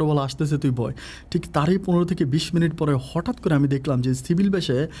আসে নাই। পরে বলা আসতেছে তুই বয়। ঠিক তারই 15 থেকে 20 মিনিট পরে হঠাৎ করে আমি দেখলাম যে সিভিল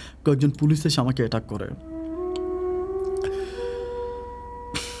বেশে কয়েকজন পুলিশ এসে আমাকে অ্যাটাক করে।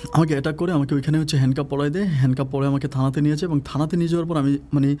 আমাকে ওইখানে হচ্ছে হ্যান্ডকাপ পরায় দেয়, হ্যান্ডকাপ পরে আমাকে থানাতে নিয়েছে এবং থানাতে নিয়ে যাওয়ার পর আমি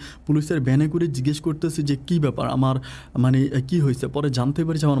মানে পুলিশের ভ্যানে করে জিজ্ঞেস করতেছি যে কী ব্যাপার, আমার মানে কী হয়েছে। পরে জানতে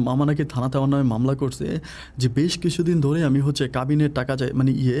পারি যে আমার মামা নাকি থানাতে আমার নামে মামলা করছে যে বেশ কিছুদিন ধরে আমি হচ্ছে কাবিনের টাকা চাই,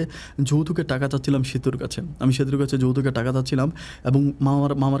 মানে যৌতুকের টাকা চাচ্ছিলাম সেতুর কাছে, আমি সেতুর কাছে যৌতুকের টাকা চাচ্ছিলাম এবং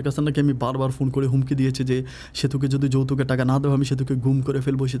মামার কাছে নাকি আমি বারবার ফোন করে হুমকি দিয়েছি যে সেতুকে যদি যৌতুকের টাকা না দেবো আমি সেতুকে গুম করে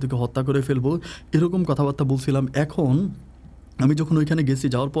ফেলবো, সেতুকে হত্যা করে ফেলবো, এরকম কথাবার্তা বলছিলাম। এখন আমি যখন ওইখানে গেছি,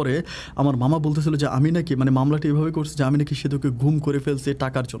 যাওয়ার পরে আমার মামা বলতেছিল যে আমি নাকি মানে মামলাটা এভাবে করছি যে আমি নাকি সেতুকে গুম করে ফেলছি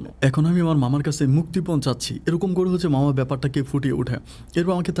টাকার জন্য। এখন আমি আমার মামার কাছে মুক্তিপণ চাচ্ছি, এরকম করে হচ্ছে মামা ব্যাপারটাকে ফুটিয়ে ওঠে।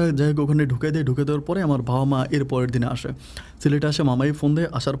 এরপর আমাকে তার যাই হোক ওখানে ঢুকে দেওয়ার পরে আমার বাবা মা এর পরের দিনে আসে, সিলেটে আসে, মামাই ফোন দেয়।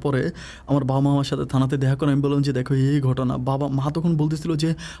 আসার পরে আমার বাবা মা আমার সাথে থানাতে দেখা করে। আমি বললাম যে দেখো এই ঘটনা। মা তখন বলতেছিল যে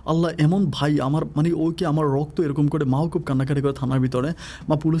আল্লাহ এমন ভাই আমার, মানে ওকে আমার রক্ত এরকম করে। মাও খুব কান্নাকাটি করে থানার ভিতরে।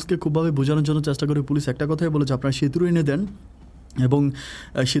 মা পুলিশকে খুবভাবে বোঝানোর জন্য চেষ্টা করে। পুলিশ একটা কথাই বলে যে আপনারা সেতু এনে দেন, এবং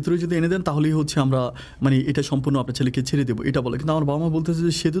সেতুরে যদি এনে দেন তাহলেই হচ্ছে আমরা মানে এটা সম্পূর্ণ আপনার ছেলেকে ছেড়ে দেবো, এটা বলে। কিন্তু আমার বাবা মা বলতেছে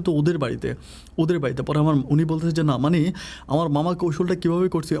যে সেতু তো ওদের বাড়িতে। পরে উনি বলতেছে যে না, মানে আমার মামা কৌশলটা কীভাবে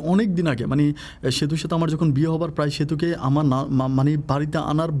করছে অনেক দিন আগে, মানে সেতুর সাথে আমার যখন বিয়ে হবার প্রায় সেতুকে আমার মানে বাড়িতে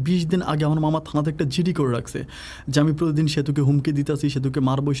আনার 20 দিন আগে আমার মামা থানাতে একটা জিডি করে রাখছে যে আমি প্রতিদিন সেতুকে হুমকি দিতেছি, সেতুকে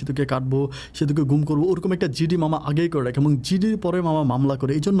মারবো, সেতুকে কাটবো, সেতুকে গুম করবো, ওরকম একটা জিডি মামা আগেই করে রাখে। এবং জিডির পরে মামা মামলা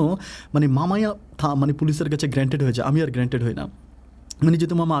করে। এই জন্য মানে মামাই মানে পুলিশের কাছে গ্র্যান্টেড হয়ে যায়, আমি আর গ্র্যান্টেড হই না। মানে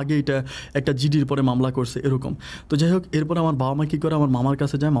যেহেতু মামা আগে এটা একটা জিডির পরে মামলা করছে এরকম। তো যাই হোক, এরপরে আমার বাবা মা কী করে, আমার মামার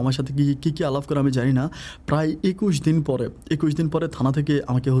কাছে যায়। মামার সাথে কী আলাপ করে আমি জানি না। প্রায় 21 দিন পরে থানা থেকে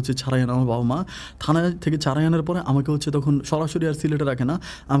আমাকে হচ্ছে ছাড়াই আনে আমার বাবা মা। থানা থেকে ছাড়াই আনার পরে আমাকে হচ্ছে তখন সরাসরি আর সিলেটে রাখে না,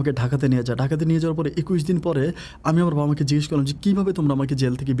 আমাকে ঢাকাতে নিয়ে যায়। ঢাকাতে নিয়ে যাওয়ার পরে 21 দিন পরে আমি আমার বাবা মাকে জিজ্ঞেস করলাম যে কীভাবে তোমরা আমাকে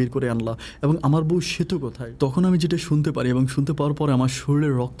জেল থেকে বের করে আনলা এবং আমার বউ সেতু কোথায়। তখন আমি যেটা শুনতে পারি এবং শুনতে পাওয়ার পরে আমার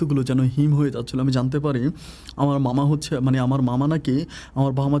শরীরের রক্তগুলো যেন হিম হয়ে যাচ্ছিলো। আমি জানতে পারি আমার মামা হচ্ছে, মানে আমার মামা নাকি,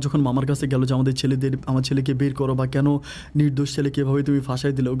 আমার বাবা মা যখন মামার কাছে গেল যে আমার ছেলেকে বের করো বা কেন নির্দোষ ছেলেকে এভাবে তুমি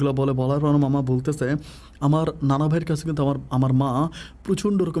ফাঁসাই দিলে, ওগুলো বলার পর মামা বলতেছে আমার নানা ভাইয়ের কাছে কিন্তু আমার মা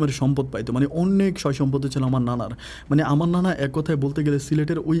প্রচণ্ড রকমের সম্পদ পাইতো, মানে অনেক সয় সম্পত্তি ছিল আমার নানার। মানে আমার নানা এক কথায় বলতে গেলে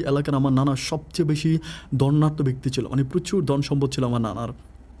সিলেটের ওই এলাকার আমার নানা সবচেয়ে বেশি ধনাঢ্য ব্যক্তি ছিল, মানে প্রচুর ধন সম্পদ ছিল আমার নানার।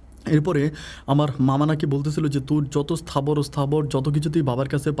 এরপরে আমার মামা নাকি বলতেছিল যে তোর যত স্থাবর যত কিছু তুই বাবার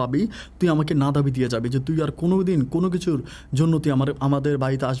কাছে পাবি, তুই আমাকে না দাবি দিয়ে যাবি, যে তুই আর কোনো দিন কোনো কিছুর জন্য তুই আমাদের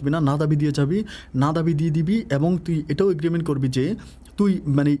বাড়িতে আসবি না, না দাবি দিয়ে যাবি, না দাবি দিয়ে দিবি। এবং তুই এটাও এগ্রিমেন্ট করবি যে তুই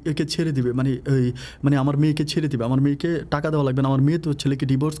মানে একে ছেড়ে দিবে, মানে আমার মেয়েকে ছেড়ে দিবে, আমার মেয়েকে টাকা দেওয়া লাগবে না, আমার মেয়ে তোর ছেলেকে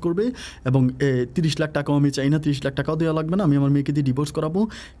ডিভোর্স করবে এবং 30 লাখ টাকাও আমি চাই না, 30 লাখ টাকাও দেওয়া লাগবে না, আমি আমার মেয়েকে দিয়ে ডিভোর্স করাবো।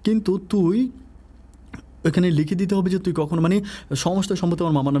 কিন্তু তুই এখানে লিখে দিতে হবে যে তুই কখন, মানে সমস্ত সম্পত্তি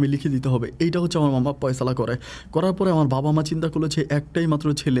আমার মামার নামে লিখে দিতে হবে। এইটা হচ্ছে আমার মামা ফয়সালা করার পরে আমার বাবা মা চিন্তা করলো যে একটাই মাত্র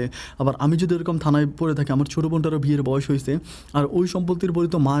ছেলে, আবার আমি যদি এরকম থানায় পড়ে থাকি, আমার ছোটো বোনটারও বিয়ের বয়স হয়েছে, আর ওই সম্পত্তির প্রতি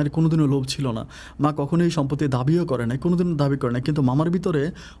তো মায়ের কোনোদিনও লোভ ছিল না, মা কখনোই এই সম্পত্তি দাবিও করে নাই, কোনোদিনও দাবি করে নাই। কিন্তু মামার ভিতরে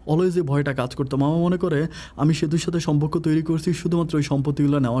অলওয়েজ এই ভয়টা কাজ করতো। মামা মনে করে আমি সেতুর সাথে সম্পর্ক তৈরি করছি শুধুমাত্র ওই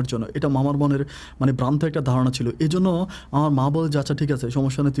সম্পত্তিগুলো নেওয়ার জন্য, এটা মামার মনের মানে ভ্রান্ত একটা ধারণা ছিল। এই জন্য আমার মা বলে যে আচ্ছা ঠিক আছে,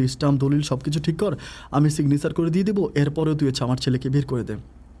 সমস্যা নেই, তুই স্ট্যাম্প দলিল সব কিছু ঠিক কর, আমি সিগনেচার করে দিয়ে দেবো, এরপরেও তুই হচ্ছে আমার ছেলেকে বের করে দে।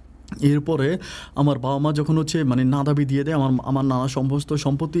 এরপরে আমার বাবা মা যখন হচ্ছে মানে না দাবি দিয়ে দেয় আমার নানা সমস্ত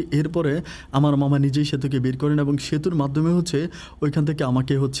সম্পত্তি, এরপরে আমার মামা নিজেই সেতুকে বের করেন এবং সেতুর মাধ্যমে হচ্ছে ওইখান থেকে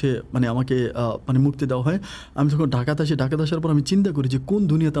আমাকে মানে মুক্তি দেওয়া হয়। আমি যখন ঢাকাতে আসার পর আমি চিন্তা করি যে কোন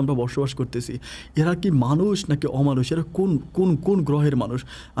দুনিয়াতে আমরা বসবাস করতেছি, এরা কি মানুষ নাকি অমানুষ, এরা কোন গ্রহের মানুষ।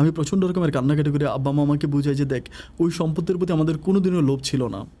 আমি প্রচণ্ড রকমের কান্নাকাটি করে আব্বা মামাকে বুঝাই যে দেখ, ওই সম্পত্তির প্রতি আমাদের কোনোদিনও লোভ ছিল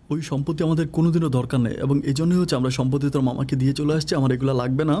না, ওই সম্পত্তি আমাদের কোনোদিনও দরকার নেই, এবং এই জন্যই হচ্ছে আমরা সম্পত্তি তোর মামাকে দিয়ে চলে আসছি, আমার এগুলো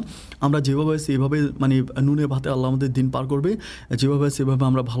লাগবে না, আমরা যেভাবে সেভাবে মানে নুনে ভাতে আল্লাহ আমাদের দিন পার করবে, যেভাবে সেভাবে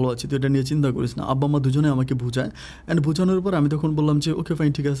আমরা ভালো আছি, তো এটা নিয়ে চিন্তা করিস না। আব্বা মা দুজনে আমাকে বুঝায়, অ্যান্ড বোঝানোর পর আমি তখন বললাম যে ওকে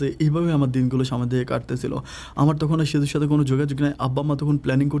ফাইন, ঠিক আছে। এইভাবে আমার দিনগুলো সামনে দিয়ে কাটতেছিল। আমার তখন আর সেতুর সাথে কোনো যোগাযোগ নেই। আব্বা মা তখন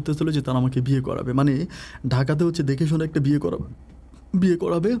প্ল্যানিং করতেছিল যে তারা আমাকে বিয়ে করাবে, মানে ঢাকাতে হচ্ছে দেখে শুনে একটা বিয়ে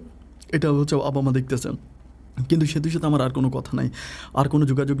করাবে, এটা হচ্ছে আব্বা মা দেখতেছেন। কিন্তু সেতুর সাথে আমার আর কোনো কথা নাই, আর কোনো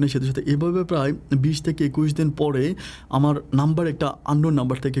যোগাযোগ নেই সেতুর সাথে। এভাবে প্রায় 20 থেকে 21 দিন পরে আমার নাম্বার একটা আননোন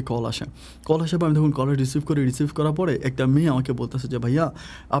নাম্বার থেকে কল আসে পর আমি তখন কল রিসিভ করার পরে একটা মেয়ে আমাকে বলতেছে যে ভাইয়া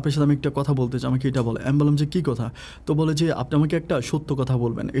আপনার সাথে আমি একটা কথা বলতে চাই, আমাকে এটা বলে। আমি বললাম যে কী কথা? তো বলে যে আপনি আমাকে একটা সত্য কথা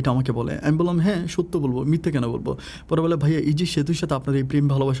বলবেন, এটা আমাকে বলে। আমি বললাম হ্যাঁ সত্য বলবো, মিথ্যে কেন বলবো। পরে বলে ভাইয়া এই যে সেতুর সাথে আপনার এই প্রেম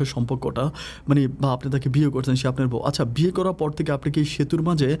ভালোবাসার সম্পর্কটা, মানে বা আপনি তাকে বিয়ে করছেন, সে আপনার বউ, আচ্ছা বিয়ে করার পর থেকে আপনি কি সেতুর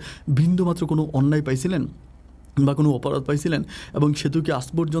মাঝে বিন্দুমাত্র কোনো অন্যায় পাইছিলেন বা কোনো অপরাধ পাইছিলেন? এবং সেতু কি আজ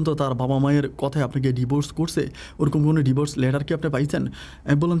পর্যন্ত তার বাবা মায়ের কথায় আপনাকে ডিভোর্স করছে? ওরকম কোনো ডিভোর্স লেটার কি আপনি পাইছেন?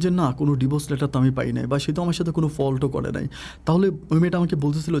 আমি বললাম যে না, কোনো ডিভোর্স লেটার তো আমি পাই নাই, বা সে তো আমার সাথে কোনো ফল্টও করে নাই। তাহলে ওই মেয়েটা আমাকে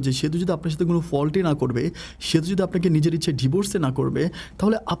বলতেছিল যে সেতু যদি আপনার সাথে কোনো ফল্টই না করবে, সেতু যদি আপনাকে নিজের ইচ্ছে ডিভোর্সে না করবে,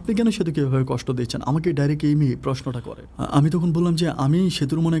 তাহলে আপনি কেন সেতুকে এভাবে কষ্ট দিচ্ছেন? আমাকে ডাইরেক্ট এই মেয়ে প্রশ্নটা করে। আমি তখন বললাম যে আমি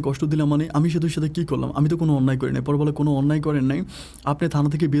সেতুর মনে কষ্ট দিলাম, মানে আমি সেতুর সাথে কী করলাম? আমি তো কোনো অন্যায় করি নাই। পরে বলে কোনো অন্যায় করেন নাই, আপনি থানা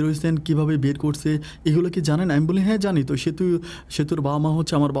থেকে বের হয়েছেন, কীভাবে বের করছে এগুলো কি জানেন? আমি বলি হ্যাঁ জানি। তো সেতুর বাবা মা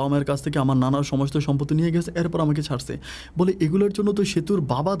হচ্ছে আমার বাবা মায়ের কাছ থেকে আমার নানার সমস্ত সম্পত্তি নিয়ে গেছে, এরপর আমাকে ছাড়ছে। বলে এগুলোর জন্য তো সেতুর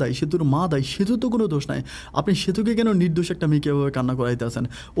বাবা দায়ী, সেতুর মা দায়ী, সেতু তো কোনো দোষ নাই। আপনি সেতুকে কেন নির্দোষ একটা মেয়েকে এভাবে কান্না করাইতে আছেন?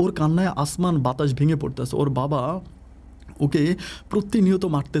 ওর কান্নায় আসমান বাতাস ভেঙে পড়তেছে। ওকে প্রতিনিয়ত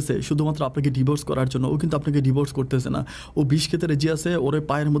মারতেছে শুধুমাত্র আপনাকে ডিভোর্স করার জন্য। ও কিন্তু আপনাকে ডিভোর্স করতেছে না, ও বিষ খেতে রেজি আছে, ওর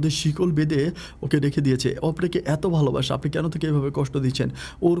পায়ের মধ্যে শিকল বেঁধে ওকে রেখে দিয়েছে। আপনাকে এত ভালোবাসা, আপনি কেন থেকে এভাবে কষ্ট দিচ্ছেন?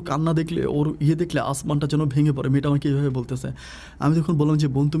 ওর কান্না দেখলে, ওর দেখলে আসমানটা যেন ভেঙে পড়ে। মেয়েটা আমাকে এইভাবে বলতেছে। আমি তখন বললাম যে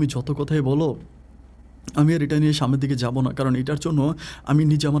বোন, তুমি যত কথাই বলো, আমি আর এটা নিয়ে সামনের দিকে যাব না, কারণ এটার জন্য আমি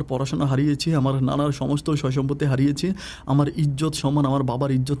নিজে আমার পড়াশোনা হারিয়েছি, আমার নানার সমস্ত সয়-সম্পত্তি হারিয়েছি, আমার ইজ্জত সম্মান, আমার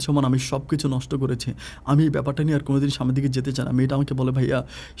বাবার ইজ্জত সম্মান, আমি সব কিছু নষ্ট করেছি। আমি এই ব্যাপারটা নিয়ে আর কোনোদিন সামনের দিকে যেতে চাই না। মেয়েটা আমাকে বলে, ভাইয়া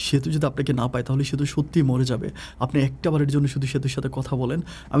সেতু যদি আপনাকে না পায় তাহলে সেতু সত্যিই মরে যাবে, আপনি একটা বারের জন্য শুধু সেতুর সাথে কথা বলেন।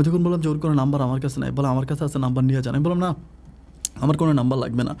 আমি তখন বললাম যে ওর কোনো নাম্বার আমার কাছে নাই। বলে আমার কাছে আছে, নাম্বার নিয়ে যান। আমি বললাম না, আমার কোনো নাম্বার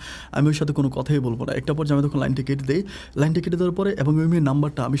লাগবে না, আমি ওর সাথে কোনো কথাই বলবো না। একটা পর্যায়ে আমি তখন লাইনটা কেটে দিই। লাইনটা কেটে দেওয়ার পরে এবং ওই মেয়ের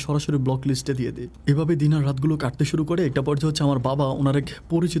নাম্বারটা আমি সরাসরি ব্লক লিস্টে দিয়ে দিই। এভাবে দিন আর রাতগুলো কাটতে শুরু করে। একটা পর্যায়ে হচ্ছে আমার বাবা, ওনার এক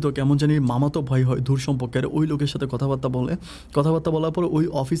পরিচিত কেমন জানি মামাতো ভাই হয় দূর সম্পর্কের, ওই লোকের সাথে কথাবার্তা বলার পর ওই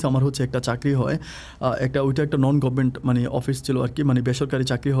অফিস আমার হচ্ছে একটা চাকরি হয়, ওইটা একটা নন গভর্নমেন্ট মানে অফিস ছিল আর কি, মানে বেসরকারি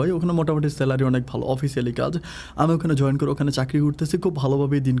চাকরি হয়। ওখানে মোটামুটি স্যালারি অনেক ভালো, অফিসিয়ালি কাজ। আমি ওখানে জয়েন করে ওখানে চাকরি করতেছি, খুব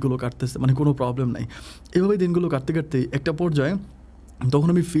ভালোভাবেই দিনগুলো কাটতেছে, মানে কোনো প্রবলেম নাই। এভাবেই দিনগুলো কাটতে কাটতে একটা পর্যায়ে তখন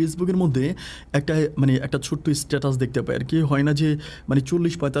আমি ফেসবুকের মধ্যে একটা ছোট্ট স্ট্যাটাস দেখতে পাই আর কি, হয় না যে মানে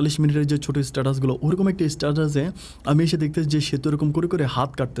 40-45 মিনিটের যে ছোটো স্ট্যাটাসগুলো, ওরকম একটা স্ট্যাটাসে আমি এসে দেখতেছি যে সে তো এরকম করে করে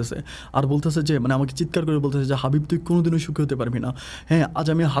হাত কাটতেছে আর বলতেছে যে, মানে আমাকে চিৎকার করে বলতেছে যে হাবিব তুই কোনোদিনও সুখী হতে পারবি না, হ্যাঁ আজ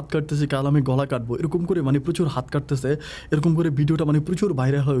আমি হাত কাটতেছি, কাল আমি গলা কাটবো, এরকম করে মানে প্রচুর হাত কাটতেছে। এরকম করে ভিডিওটা মানে প্রচুর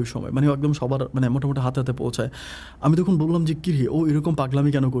ভাইরাল হয় ওই সময়, মানে একদম সবার মানে মোটামুটি হাতে হাতে পৌঁছায়। আমি তখন বললাম যে কী রে, ও এরকম পাগলামি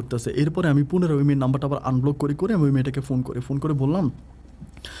কেন করতেছে? এরপরে আমি পুনরায় ওই মেয়ের নাম্বারটা আবার আনব্লক করে আমি ওই মেয়েটাকে ফোন করে বললাম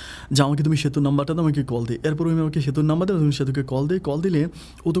যে আমাকে তুমি সেতুর নাম্বারটা দাও, আমাকে কল দিই। এরপর আমি আমাকে সেতুর নাম্বার দেবো, তুমি সেতুকে কল দিলে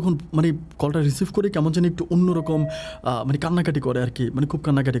ও তখন মানে কলটা রিসিভ করে কেমন জানি একটু অন্যরকম মানে কান্নাকাটি করে আর কি, মানে খুব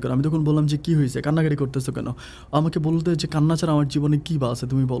কান্নাকাটি করে। আমি তখন বললাম যে কী হয়েছে, কান্নাকাটি করতেছো কেন? আমাকে বলতে যে কান্না ছাড়া আমার জীবনে কী বা আছে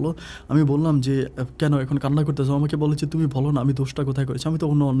তুমি বলো। আমি বললাম যে কেন এখন কান্না করতেছো? আমাকে বলে যে তুমি বলো না আমি দোষটা কোথায় করেছি, আমি তো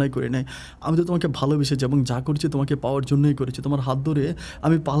অন্য অন্যায় করি নাই, আমি তো তোমাকে ভালোবেসেছি এবং যা করছি তোমাকে পাওয়ার জন্যই করেছি, তোমার হাত ধরে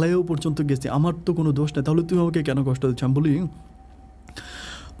আমি পালায়েও পর্যন্ত গেছি, আমার তো কোনো দোষ নেই, তাহলে তুমি আমাকে কেন কষ্ট দিচ্ছ? আমি বলি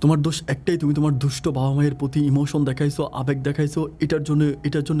তোমার দোষ একটাই, তুমি তোমার দুষ্ট বাবা মায়ের প্রতি ইমোশন দেখাইছো, আবেগ দেখাইছো, এটার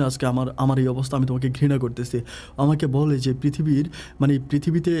জন্য আজকে আমার এই অবস্থা, আমি তোমাকে ঘৃণা করতেছি। আমাকে বলে যে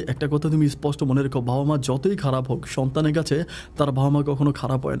পৃথিবীতে একটা কথা তুমি স্পষ্ট মনে রেখো, বাবা মা যতই খারাপ হোক সন্তানের কাছে তার বাবা মা কখনো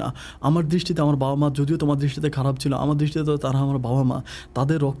খারাপ হয় না। আমার দৃষ্টিতে আমার বাবা মা যদিও তোমার দৃষ্টিতে খারাপ ছিল, আমার দৃষ্টিতে তো তারা আমার বাবা মা,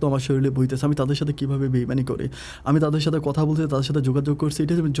 তাদের রক্ত আমার শরীরে বইতেছে, আমি তাদের সাথে কীভাবে বেইমানি করি, আমি তাদের সাথে কথা বলতে, তাদের সাথে যোগাযোগ করছি,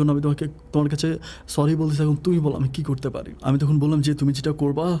 এটার জন্য আমি তোমার কাছে সরি বলতেছি। এখন তুমি বলো আমি কী করতে পারি? আমি তখন বললাম যে তুমি যেটা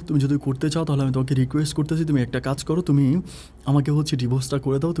করবা, তুমি যদি করতে চাও তাহলে আমি তোমাকে রিকোয়েস্ট করতেছি, তুমি একটা কাজ করো, তুমি আমাকে হচ্ছে ডিভোর্সটা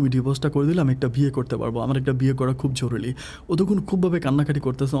করে দাও, তুমি ডিভোর্সটা করে দিলে আমি একটা বিয়ে করতে পারবো, আমার একটা বিয়ে করা খুব জরুরি। ও তখন খুবভাবে কান্নাকাটি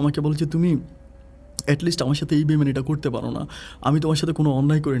করতেছে, আমাকে বলছে তুমি অ্যাটলিস্ট আমার সাথে এই বেমানিটা করতে পারো না, আমি তোমার সাথে কোনো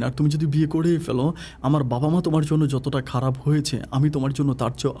অন্যায় করি না, আর তুমি যদি বিয়ে করেই ফেলো, আমার বাবা মা তোমার জন্য যতটা খারাপ হয়েছে আমি তোমার জন্য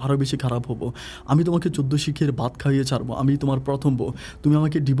তার চেয়ে আরও বেশি খারাপ হব, আমি তোমাকে 14 শিখের ভাত খাইয়ে ছাড়বো, আমি তোমার প্রথম বউ,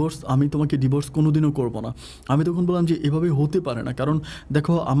 আমি তোমাকে ডিভোর্স কোনোদিনও করবো না। আমি তখন বললাম যে এভাবে হতে পারে না, কারণ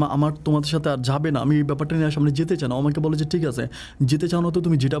দেখো আমার তোমাদের সাথে আর যাবে না, আমি এই ব্যাপারটা নিয়ে সামনে যেতে চাই না। আমাকে বলে যে ঠিক আছে যেতে চাও না তো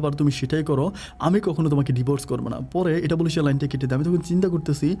তুমি যেটা পারো তুমি সেটাই করো, আমি কখনো তোমাকে ডিভোর্স করবো না। পরে এটা বলে সে লাইনটা কেটে দেয়। আমি তখন চিন্তা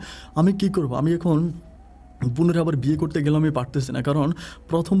করতেছি আমি কী করবো, আমি এখন পুনরায় আবার বিয়ে করতে গেলে আমি পারতেছি না, কারণ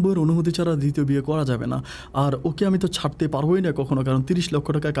প্রথম বউয়ের অনুমতি ছাড়া দ্বিতীয় বিয়ে করা যাবে না, আর ওকে আমি তো ছাড়তে পারবোই না কখনো, কারণ 30 লক্ষ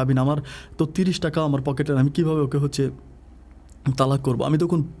টাকা কাবিন, আমার তো 30 টাকা আমার পকেটে, আমি কীভাবে ওকে হচ্ছে তালাক করবো? আমি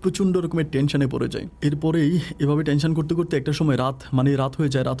তখন প্রচণ্ড রকমের টেনশানে পড়ে যাই। এরপরেই এভাবে টেনশন করতে করতে একটা সময় রাত হয়ে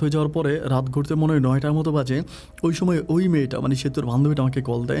যায়। রাত হয়ে যাওয়ার পরে রাত ঘুরতে মনে হয় 9টার মতো বাজে। ওই সময় ওই মেয়েটা মানে সে তোর বান্ধবীটা আমাকে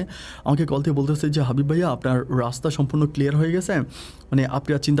কল দিয়ে বলতেছে যে হাবিব ভাইয়া আপনার রাস্তা সম্পূর্ণ ক্লিয়ার হয়ে গেছে, মানে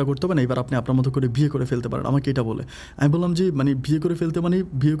আপনি আর চিন্তা করতে পারেন, এবার আপনি আপনার মতো করে বিয়ে করে ফেলতে পারেন, আমাকে এটা বলে। আমি বললাম যে বিয়ে করে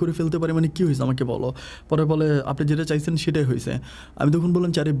ফেলতে পারে মানে কী হয়েছে আমাকে বলো। পরে বলে আপনি যেটা চাইছেন সেটাই হয়েছে। আমি তখন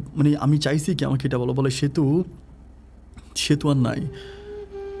বললাম যে আরে আমি চাইছি কি, আমাকে এটা বলো। বলে সেতু আর নাই।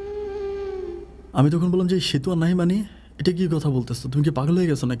 আমি তখন বললাম যে সেতু আর নাই মানে এটা কী কথা বলতেছো, তুমি কি পাগল হয়ে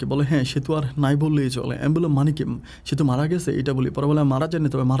গেছো নাকি? বলে হ্যাঁ সেতু আর নাই বললেই চলে। আমি বললাম মানে কি, সেতু মারা গেছে এটা বলি? পরে বলে মারা যায়নি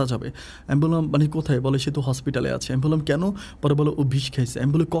তবে মারা যাবে। আমি বললাম মানে কোথায়? বলে সেতু হসপিটালে আছে। আমি বললাম কেন? পরে বলে ও বিষ খাইছে।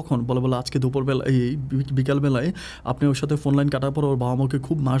 আমি বলি কখন? বলে আজকে দুপুরবেলা এই বিকালবেলায় আপনি ওর সাথে ফোন লাইন কাটার পর ওর বাবা মাকে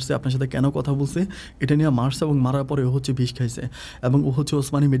খুব মারছে, আপনার সাথে কেন কথা বলছে এটা নিয়ে মারছে, এবং মারার পরে ও হচ্ছে বিষ খাইছে, এবং ও হচ্ছে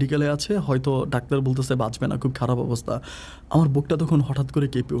ওসমানী মেডিকেলে আছে, হয়তো ডাক্তার বলতেছে বাঁচবে না, খুব খারাপ অবস্থা। আমার বুকটা তখন হঠাৎ করে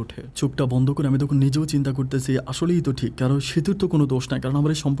কেঁপে ওঠে, চোখটা বন্ধ করে আমি তখন নিজেও চিন্তা করতেছি আসলেই তো ঠিক, কারণ সেতুর তো কোনো দোষ নাই, কারণ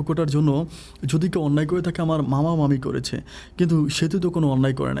আমার এই সম্পর্কটার জন্য যদি কেউ অন্যায় করে থাকে আমার মামা মামি করেছে, কিন্তু সেতু তো কোনো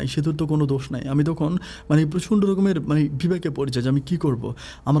অন্যায় করে নাই, সেতুর তো কোনো দোষ নাই। আমি তখন মানে প্রচণ্ড রকমের মানে বিবেকে পড়ে যায় যে আমি কী করব।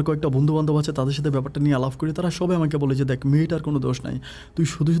 আমার কয়েকটা বন্ধুবান্ধব আছে, তাদের সাথে ব্যাপারটা নিয়ে আলাপ করি, তারা সবাই আমাকে বলে যে দেখ মেয়েটার কোনো দোষ নাই, তুই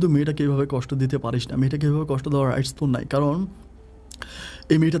শুধু শুধু মেয়েটাকে এইভাবে কষ্ট দিতে পারিস না, মেয়েটাকে এইভাবে কষ্ট দেওয়ার রাইটস তোর নাই, কারণ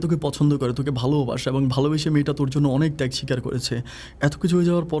এই মেয়েটা তোকে পছন্দ করে, তোকে ভালোবাসে এবং ভালোবেসে মেয়েটা তোর জন্য অনেক ত্যাগ স্বীকার করেছে। এত কিছু হয়ে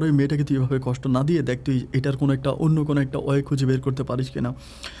যাওয়ার পরে মেয়েটাকে তুই এভাবে কষ্ট না দিয়ে দেখ তুই এটার কোনো একটা অন্য কোনো একটা ওয়ে খুঁজে বের করতে পারিস কিনা।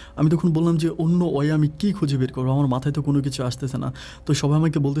 আমি তখন বললাম যে অন্য ওয়ে আমি কী খুঁজে বের করবো, আমার মাথায় তো কোনো কিছু আসতেছে না। তো সবাই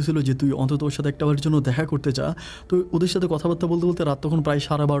আমাকে বলতেছিল যে তুই অন্তত ওর সাথে একটাবারের জন্য দেখা করতে চা। তো ওদের সাথে কথাবার্তা বলতে বলতে রাত তখন প্রায়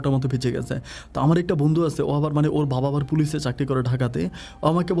 12:30টার মতো বেজে গেছে। তো আমার একটা বন্ধু আছে, ও আবার মানে ওর বাবা আবার পুলিশে চাকরি করে ঢাকাতে। ও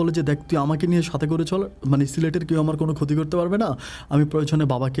আমাকে বলে যে দেখ তুই আমাকে নিয়ে সাথে করে চল, মানে সিলেটের কেউ আমার কোনো ক্ষতি করতে পারবে না, আমি প্রয়োজনে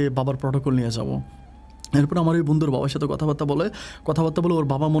বাবার প্রটোকল নিয়ে যাব। এরপর আমার ওই বন্ধুর বাবার সাথে কথাবার্তা বলে ওর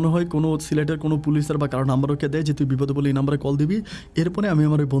বাবা মনে হয় কোনো সিলেটের কোনো পুলিশের বা কারো নাম্বার ওকে দেয় যে তুই বিপদে বলে এই নাম্বারে কল দিবি। এরপরে আমি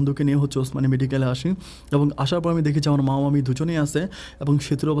আমার ওই বন্ধুকে নিয়ে হচ্ছে ওসমানী মেডিকেলে আসি, এবং আসার পর আমি দেখেছি আমার মা মামি দুজনেই আছে এবং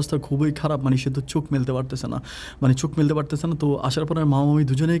সেতুর অবস্থা খুবই খারাপ, মানে সেতু চোখ মেলতে পারতেছে না। তো আসার পর মা মামি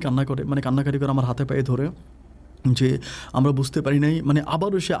দুজনেই কান্নাকাটি করে আমার হাতে পায়ে ধরে যে আমরা বুঝতে পারি নাই, মানে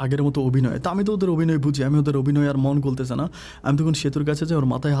আবারও সে আগের মতো অভিনয়। তা আমি তো ওদের অভিনয় বুঝি, আমি ওদের অভিনয় আর মন গলতেছে না। আমি তখন সেতুর কাছে যাই, ওর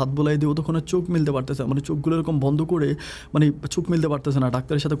মাথায় হাত বোলাই দিই, ও তখন আর চোখ মিলতে পারতেছে, মানে চোখগুলো এরকম বন্ধ করে মানে চোখ মিলতে পারতেছে না।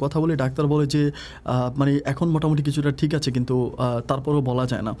 ডাক্তারের সাথে কথা বলে ডাক্তার বলে যে মানে এখন মোটামুটি কিছুটা ঠিক আছে, কিন্তু তারপরেও বলা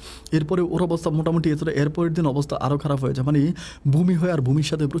যায় না। এরপরে ওর অবস্থা মোটামুটি এরপরের দিন অবস্থা আরও খারাপ হয়ে যায়, মানে বমি হয় আর বমির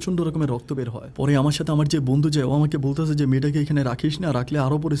সাথে প্রচণ্ড রকমের রক্ত বের হয়। পরে আমার সাথে আমার যে বন্ধু যায়, ও আমাকে বলতেছে যে মেয়েটাকে এখানে রাখিস না, রাখলে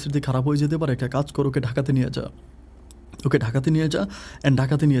আরও পরিস্থিতি খারাপ হয়ে যেতে পারে, একটা কাজ করো, ওকে ঢাকাতে নিয়ে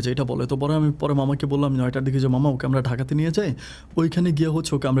যা এটা বলে। তো পরে মামাকে বললাম 9টার দিকে যে মামা ওকে আমরা ঢাকাতে নিয়ে যাই, ওইখানে গিয়ে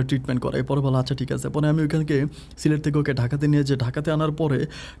হচ্ছে ওকে আমরা ট্রিটমেন্ট করাই। পরে বলো আচ্ছা ঠিক আছে। পরে আমি ওইখানকে সিলেট থেকে ওকে ঢাকাতে নিয়ে যাই। ঢাকাতে আনার পরে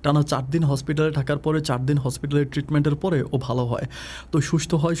টানা 4 দিন হসপিটালে থাকার পরে 4 দিন হসপিটালের ট্রিটমেন্টের পরে ও ভালো হয়। তো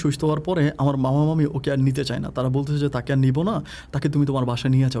সুস্থ হওয়ার পরে আমার মামা মামি ওকে আর নিতে চায় না, তারা বলতেছে যে তাকে আর নিব না, তাকে তুমি তোমার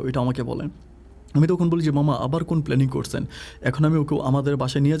বাসায় নিয়ে যাও, এটা আমাকে বলেন। আমি তখন বলি যে মামা আবার কোন প্ল্যানিং করছেন, এখন আমি ওকে আমাদের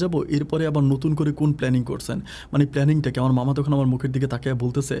বাসায় নিয়ে যাব, এরপরে আবার নতুন করে কোন প্ল্যানিং করছেন, মানে প্ল্যানিংটাকে। আমার মামা তখন আমার মুখের দিকে তাকিয়ে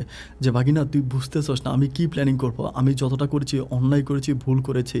বলতেছে যে ভাগিনা তুই বুঝতেছস না আমি কি প্ল্যানিং করবো, আমি যতটা করেছি অন্যায় করেছি, ভুল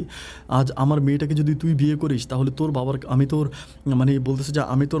করেছি। আজ আমার মেয়েটাকে যদি তুই বিয়ে করিস তাহলে তোর বাবার মানে বলতেছে যে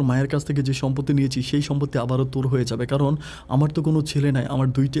আমি তোর মায়ের কাছ থেকে যে সম্পত্তি নিয়েছি সেই সম্পত্তি আবারও তোর হয়ে যাবে, কারণ আমার তো কোনো ছেলে নাই, আমার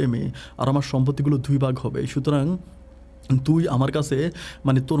 2টে মেয়ে, আর আমার সম্পত্তিগুলো 2 ভাগ হবে। সুতরাং তুই আমার কাছে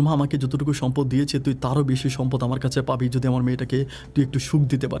মানে তোর মা আমাকে যতটুকু সম্পদ দিয়েছে তুই তারও বেশি সম্পদ আমার কাছে পাবি যদি আমার মেয়েটাকে তুই একটু সুখ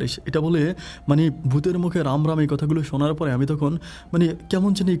দিতে পারিস। এটা বলে মানে ভূতের মুখে রাম রাম এই কথাগুলো শোনার পরে আমি তখন মানে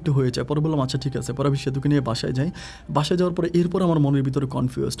কেমন যেন একটু হয়ে যায়। পরে বললাম আচ্ছা ঠিক আছে। পরে আমি সেতুকে নিয়ে বাসায় যাই। বাসায় যাওয়ার পরে এরপর আমার মনের ভিতরে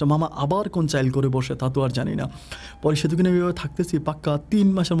কনফিউজড, মামা আবার কোন চাইল করে বসে তা তো আর জানি না। পরে সেতুকে নিয়ে এভাবে থাকতেছি পাক্কা 3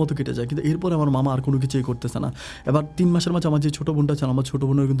 মাসের মতো কেটে যায়, কিন্তু এরপরে আমার মামা আর কোনো কিছুই করতেছে না। এবার 3 মাসের মাঝে আমার যে ছোটো বোনটা ছিল, আমার ছোটো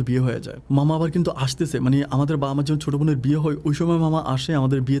বোনের কিন্তু বিয়ে হয়ে যায়। মামা আবার কিন্তু আসতেছে, মানে আমার যখন ছোটো বোনের বিয়ে হয় ওই সময় মামা আসে,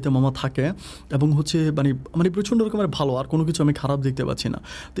 আমাদের বিয়েতে মামা থাকে এবং হচ্ছে মানে প্রচণ্ড রকমের ভালো, আর কোনো কিছু আমি খারাপ দেখতে পাচ্ছি না।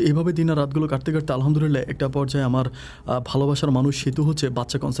 তো এইভাবে দিনের রাতগুলো কাটতে কাটতে আলহামদুলিল্লাহ একটা পর্যায়ে আমার ভালোবাসার মানুষ সেতু হচ্ছে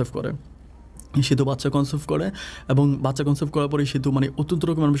বাচ্চা কনসেপ্ট করে। সেতু বাচ্চা কনসেপ্ট করে এবং বাচ্চা কনসেপ্ট করার পরে সেতু মানে অত্যন্ত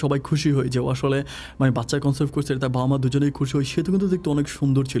রকম আমি সবাই খুশি হই যে ও আসলে মানে বাচ্চা কনসেপ্ট করছে, তার বাবা মা দুজনেই খুশি হই। সেতু কিন্তু দেখতে অনেক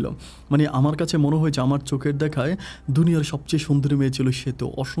সুন্দর ছিল, মানে আমার কাছে মনে হয় যে আমার চোখের দেখায় দুনিয়ার সবচেয়ে সুন্দরী মেয়ে ছিল সেতু,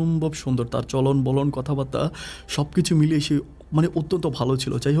 অসম্ভব সুন্দর, তার চলন বলন কথাবার্তা সব কিছু মিলিয়ে সে মানে অত্যন্ত ভালো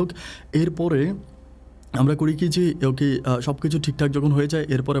ছিল। যাই হোক, এরপরে আমরা করি কি যে ওকে সব কিছু ঠিকঠাক যখন হয়ে যায়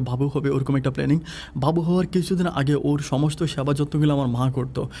এরপরে বাবু হবে ওরকম একটা প্ল্যানিং। বাবু হওয়ার কিছুদিন আগে ওর সমস্ত সেবা যত্নগুলো আমার মা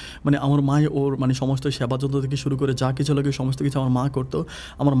করতো, মানে আমার মাই ওর মানে সমস্ত সেবা যত্ন থেকে শুরু করে যা কিছু লাগে সমস্ত কিছু আমার মা করতো।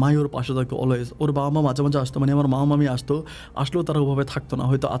 আমার মাই ওর পাশে থাকতো অলওয়েজ। ওর বাবা মা মাঝে মাঝে আসতো, মানে আমার মা মামি আসলেও তারা ওভাবে থাকতো না,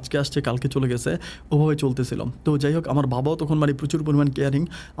 হয়তো আজকে আসছে কালকে চলে গেছে, ওভাবে চলতেছিলাম। তো যাই হোক, আমার বাবাও তখন মানে প্রচুর পরিমাণ কেয়ারিং,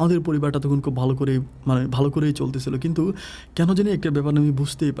 আমাদের পরিবারটা তখন খুব ভালো করেই চলতেছিল। কিন্তু কেন জানি একটা ব্যাপার আমি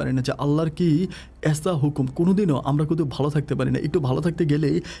বুঝতেই পারি না যে আল্লাহর কি এসা হুকুম, কোনোদিনও আমরা কিন্তু ভালো থাকতে পারি না, একটু ভালো থাকতে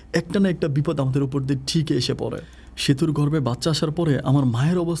গেলেই একটা না একটা বিপদ আমাদের উপর দিয়ে ঠিক এসে পড়ে। সেতুর গর্ভে বাচ্চা আসার পরে আমার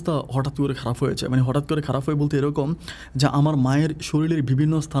মায়ের অবস্থা হঠাৎ করে খারাপ হয়েছে, মানে হঠাৎ করে খারাপ হয়ে বলতে এরকম যে আমার মায়ের শরীরের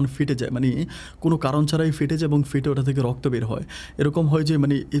বিভিন্ন স্থান ফেটে যায়, মানে কোনো কারণ ছাড়াই ফেটে যায় এবং ফেটে ওটা থেকে রক্ত বের হয়। এরকম হয় যে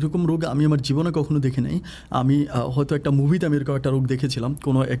মানে এরকম রোগ আমি আমার জীবনে কখনো দেখি নাই। আমি হয়তো একটা মুভিতে আমি এরকম একটা রোগ দেখেছিলাম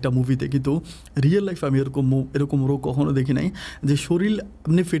কোনো একটা মুভিতে, কিন্তু রিয়েল লাইফে আমি এরকম রোগ কখনো দেখি নাই যে শরীর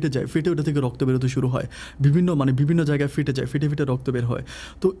এমনি ফেটে যায়, ফেটে ওটা থেকে রক্ত বেরোতে শুরু হয়, বিভিন্ন জায়গায় ফেটে যায়, ফেটে রক্ত বের হয়।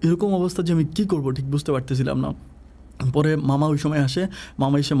 তো এরকম অবস্থা যে আমি কী করবো ঠিক বুঝতে পারতেছিলাম না। পরে মামা ওই সময় আসে,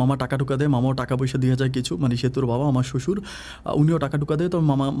 মামা এসে মামা টাকা টুকা দেয়, মামাও টাকা পয়সা দিয়ে যায় কিছু, মানে সেতুর বাবা আমার শ্বশুর, উনিও টাকা টুকা দেয়। তবে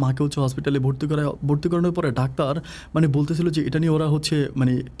মাকে হচ্ছে হসপিটালে ভর্তি করানোর পরে ডাক্তার মানে বলতেছিল যে এটা নিয়ে ওরা হচ্ছে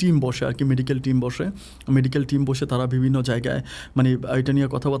মানে টিম বসে আর কি, মেডিকেল টিম বসে তারা বিভিন্ন জায়গায় মানে এটা নিয়ে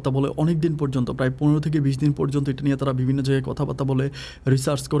কথাবার্তা বলে অনেক দিন পর্যন্ত, প্রায় 15 থেকে 20 দিন পর্যন্ত এটা নিয়ে তারা বিভিন্ন জায়গায় কথাবার্তা বলে,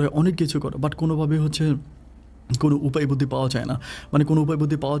 রিসার্চ করে, অনেক কিছু করে, বাট কোনোভাবে হচ্ছে কোনো উপায় বুদ্ধি পাওয়া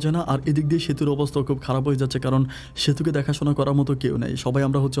যায় না, আর এদিক দিয়ে সেতুর অবস্থা খুব খারাপ হয়ে যাচ্ছে, কারণ সেতুকে দেখাশোনা করার মতো কেউ নেই। সবাই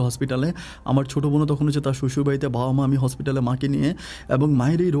আমরা হচ্ছে হসপিটালে, আমার ছোটো বোনও তখন হচ্ছে তার শ্বশুরবাড়িতে, বাবা মা, আমি হসপিটালে মাকে নিয়ে, এবং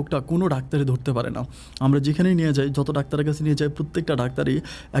মায়ের এই রোগটা কোনো ডাক্তারে ধরতে পারে না। আমরা যেখানেই নিয়ে যাই, যত ডাক্তারের কাছে নিয়ে যাই, প্রত্যেকটা ডাক্তারই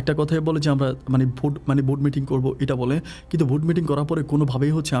একটা কথাই বলে যে আমরা বোর্ড মিটিং করব এটা বলে, কিন্তু বোর্ড মিটিং করার পরে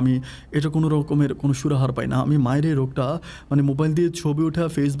কোনোভাবেই হচ্ছে আমি এটা কোনো রকমের কোনো সুরাহার পাই না। আমি মায়ের এই রোগটা মানে মোবাইল দিয়ে ছবি ওঠা,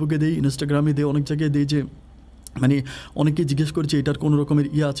 ফেসবুকে দিই, ইনস্টাগ্রামে দিই, অনেক জায়গায় দিই, যে মানে অনেকেই জিজ্ঞেস করছে এটার কোনো রকমের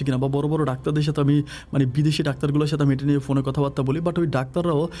আছে কিনা, বা বড় বড় ডাক্তারদের সাথে আমি মানে বিদেশি ডাক্তারগুলোর সাথে আমি এটা নিয়ে ফোনে কথাবার্তা বলি, বাট ওই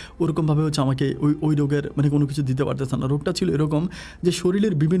ডাক্তাররাও ওরকমভাবে হচ্ছে আমাকে ওই রোগের মানে কোনো কিছু দিতে পারতেছে না। রোগটা ছিল এরকম যে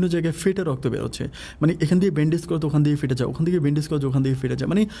শরীরের বিভিন্ন জায়গায় ফেটে রক্ত বেরোচ্ছে, মানে এখান দিয়ে ব্যান্ডেজ করে তো ওখান দিয়ে ফেটে যায়, ওখান থেকে ব্যান্ডেজ করে ওখান দিয়ে ফেটে যায়,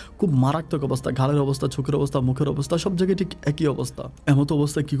 মানে খুব মারাত্মক অবস্থা, গালের অবস্থা, চোখের অবস্থা, মুখের অবস্থা, সব জায়গায় ঠিক একই অবস্থা। এমন তো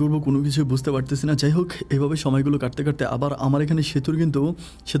অবস্থা কী করবো কোনো কিছু বুঝতে পারতেছি না। যাই হোক, এইভাবে সময়গুলো কাটতে কাটতে আবার আমার এখানে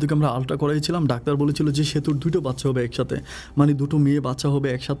সেতুকে আমরা আলট্রা করাইছিলাম। ডাক্তার বলেছিল যে সেতুর 2টো বাচ্চা হবে একসাথে, মানে 2টো মেয়ে বাচ্চা হবে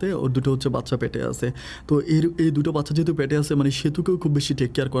একসাথে, ওর 2টো হচ্ছে বাচ্চা পেটে আছে। তো এই 2টো বাচ্চা যেহেতু পেটে আছে, মানে সেতুকেও খুব বেশি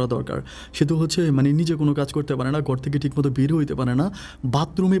টেক কেয়ার করা দরকার। সেতু হচ্ছে মানে নিজে কোনো কাজ করতে পারে না, ঘর থেকে ঠিকমতো বের হইতে পারে না,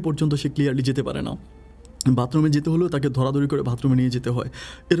 বাথরুমে পর্যন্ত সে ক্লিয়ারলি যেতে পারে না, বাথরুমে যেতে হলেও তাকে ধরাধরি করে বাথরুমে নিয়ে যেতে হয়,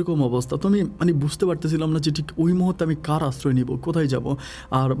 এরকম অবস্থা। তো আমি মানে বুঝতে পারতেছিলাম না যে ঠিক ওই মুহূর্তে আমি কার আশ্রয় নিব, কোথায় যাব।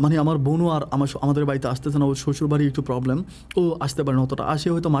 আর মানে আমার বোনও আর আমাদের বাড়িতে আসতেছে না, ওর শ্বশুর বাড়ি একটু প্রবলেম, ও আসতে পারে না অতটা, আসে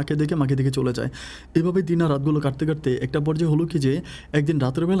হয়তো মাকে দেখে চলে যায়। এভাবে দিন আর রাতগুলো কাটতে কাটতে একটা পর্যায়ে হলো কি যে একদিন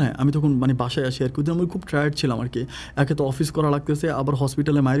রাতের বেলায় আমি তখন মানে বাসায় আসি আর কি, আমি খুব টায়ার্ড ছিলাম আর কি, একে তো অফিস করা লাগতেছে, আবার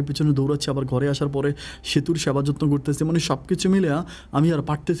হসপিটালে মায়ের পিছনে দৌড়াচ্ছি, আবার ঘরে আসার পরে সেতুর সেবা যত্ন করতেছে, মানে সব কিছু মিলে আমি আর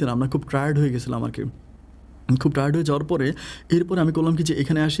পারতেছিলাম না, খুব টায়ার্ড হয়ে গেছিলাম আর কি। খুব টায়ার্ড হয়ে যাওয়ার পরে এরপরে আমি করলাম কি যে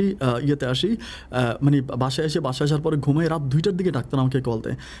এখানে আসি, মানে বাসায় আসার পরে ঘুমাই, রাত 2টার দিকে ডাক্তার আমাকে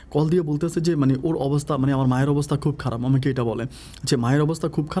কল দিয়ে বলতেছে যে মানে ওর অবস্থা, মানে আমার মায়ের অবস্থা খুব খারাপ, আমাকে এটা বলে যে মায়ের অবস্থা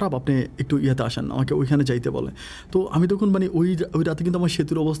খুব খারাপ, আপনি একটু আসেন, আমাকে ওইখানে যাইতে বলে। তো আমি তখন মানে ওই রাতে কিন্তু আমার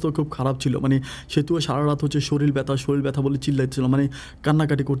সেতুর অবস্থা খুব খারাপ ছিল, মানে সেতুও সারা রাত হচ্ছে শরীর ব্যথা বলে চিল্লাইছিল, মানে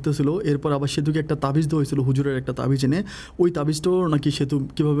কান্নাকাটি করতেছিল। এরপর আবার সেতুকে একটা তাবিজ দেওয়া হয়েছিল, হুজুরের একটা তাবিজ এনে, ওই তাবিজটাও নাকি সেতু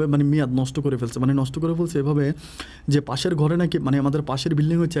কীভাবে মানে মেয়াদ নষ্ট করে ফেলছে এভাবে যে পাশের ঘরে নাকি, মানে আমাদের পাশের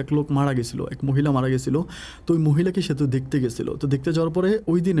বিল্ডিং হচ্ছে এক মহিলা মারা গেছিলো, তো ওই মহিলাকে সে তো দেখতে গেছিলো। তো দেখতে যাওয়ার পরে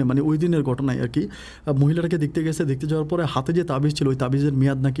ওই দিনের ঘটনায় আর কি, মহিলাটাকে দেখতে যাওয়ার পরে হাতে যে তাবিজ ছিল, ওই তাবিজের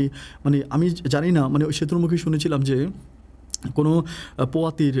মেয়াদ নাকি, মানে আমি জানি না, মানে ওই সেতুর মুখে শুনেছিলাম যে কোনো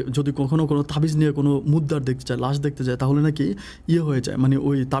পোয়াতির যদি কখনো কোনো তাবিজ নিয়ে কোনো মুদ্রার দেখতে চায়, লাশ দেখতে যায়, তাহলে নাকি হয়ে যায়, মানে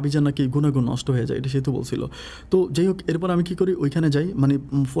ওই তাবিজের নাকি গুণাগুণ নষ্ট হয়ে যায়, এটা সেতু বলছিল। তো যাই হোক, এরপর আমি কী করি, ওইখানে যাই, মানে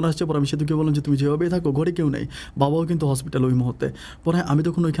ফোন আসছে পর আমি সেতুকে বললাম যে তুমি যেভাবেই থাকো, ঘরে কেউ নেই, বাবাও কিন্তু হসপিটাল ওই মুহূর্তে। পরে আমি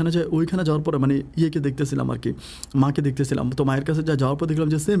তখন ওইখানে যাওয়ার পরে মানে দেখতেছিলাম আর কি, মাকে দেখতেছিলাম। তো মায়ের কাছে যাওয়ার পর দেখলাম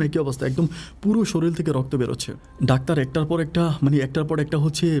যে সেম একই অবস্থা, একদম পুরো শরীর থেকে রক্ত বেরোচ্ছে। ডাক্তার একটার পর একটা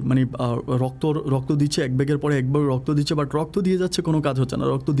হচ্ছে মানে রক্ত দিচ্ছে, এক ব্যাগের পরে এক ব্যাগ রক্ত দিচ্ছে, বাট রক্ত দিয়ে যাচ্ছে, কোনো কাজ হচ্ছে না,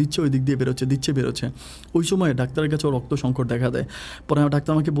 রক্ত দিচ্ছে ওই দিক দিয়ে বেরোচ্ছে। ওই সময় ডাক্তারের কাছেও রক্ত সংকট দেখা দেয়। পরে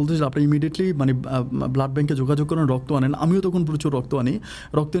ডাক্তার আমাকে বলতেছিল আপনি ইমিডিয়েটলি মানে ব্লাড ব্যাঙ্কে যোগাযোগ করেন, রক্ত আনেন। আমিও তখন প্রচুর রক্ত এনে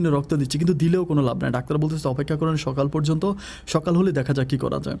রক্ত দিচ্ছি, কিন্তু দিলেও কোনো লাভ নেই। ডাক্তার বলতেছে অপেক্ষা করেন সকাল পর্যন্ত, সকাল হলে দেখা যাক কী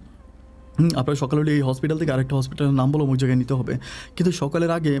করা যায়। আপনার সকাল হলে এই হসপিটাল থেকে আরেকটা হসপিটালের নাম বলো, ওই জায়গায় নিতে হবে। কিন্তু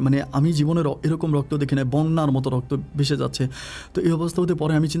সকালের আগে মানে আমি জীবনের এরকম রক্ত দেখি না, বন্যার মতো রক্ত ভেসে যাচ্ছে। তো এই অবস্থা হতে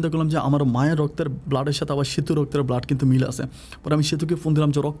পরে আমি চিন্তা করলাম যে আমার মায়ের রক্তের ব্লাডের সাথে আবার সেতু রক্তের ব্লাড কিন্তু মিল আছে। পরে আমি সেতুকে ফোন দিলাম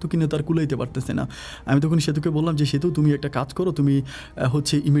যে রক্ত কিনে তার কুলাইতে পারতেছে না। আমি তখন সেতুকে বললাম যে সেতু তুমি একটা কাজ করো, তুমি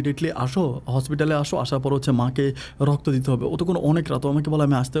হচ্ছে ইমিডিয়েটলি আসো, হসপিটালে আসার পর হচ্ছে মাকে রক্ত দিতে হবে। ও তখন অনেক রাত, আমাকে বলে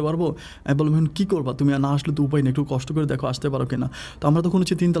আমি আসতে পারবো। আমি বললাম এখন কী করবা, তুমি না আসলে তো উপায় নেই, একটু কষ্ট করে দেখো আসতে পারো কিনা। তো আমরা তখন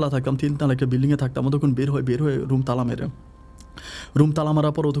হচ্ছে 3 তলা থাকতাম, 3 তলা একটা বিল্ডিংয়ে থাকতাম। তখন বের হয়ে রুম তালা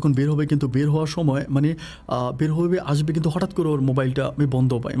মারার পর ও তখন বের হবে, কিন্তু বের হওয়ার সময় মানে বের হবে আসবে, কিন্তু হঠাৎ করে ওর মোবাইলটা আমি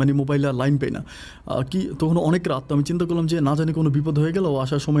বন্ধ পাই, মানে মোবাইলে লাইন পাই না। কি তখন অনেক রাত, তো আমি চিন্তা করলাম যে না জানি কোনো বিপদ হয়ে গেল, ও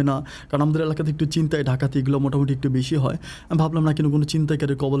আসার সময় না, কারণ আমাদের এলাকাতে একটু চিন্তায়, ঢাকাতে এগুলো মোটামুটি একটু বেশি হয়। আমি ভাবলাম না কোনো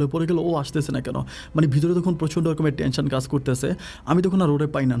চিন্তাকারীর কবলে পড়ে গেল, ও আসতেছে না কেন, মানে ভিতরে তখন প্রচণ্ড রকমের টেনশন কাজ করতেছে। আমি তখন আর ওরে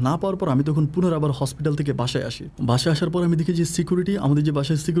পাই না পাওয়ার পর আমি তখন পুনরায় আবার হসপিটাল থেকে বাসায় আসি। বাসায় আসার পর আমি দেখি যে সিকিউরিটি, আমাদের যে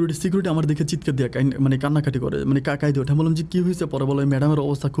বাসায় সিকিউরিটি আমার দেখে চিৎকার দিয়ে মানে কান্নাকাটি করে, মানে কাকাই দিয়ে ওঠে। বললাম যে কী হয়েছে, পরে পরে বলে ম্যাডামের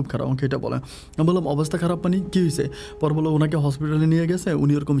অবস্থা খুব খারাপ, আমাকে এটা বলে। আমি বললাম অবস্থা খারাপ মানে কী হয়েছে? পরে বলো ওনাকে হসপিটালে নিয়ে গেছে,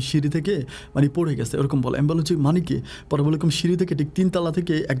 উনি ওরকম সিঁড়ি থেকে মানে পড়ে গেছে এরকম বলে। আমি বলেছি মানে কি? পরে বলে এরকম সিঁড়ি থেকে ঠিক 3 তলা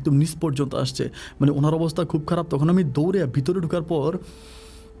থেকে একদম নিচ পর্যন্ত আসছে, মানে ওনার অবস্থা খুব খারাপ। তখন আমি দৌড়ে ভিতরে ঢোকার পর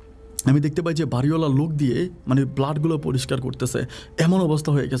আমি দেখতে পাই যে বাড়িওয়ালা লোক দিয়ে মানে ব্লাডগুলো পরিষ্কার করতেছে, এমন অবস্থা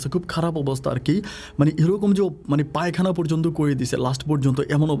হয়ে গেছে, খুব খারাপ অবস্থা আর কি। মানে এরকম যে মানে পায়খানা পর্যন্ত করে দিছে লাস্ট পর্যন্ত,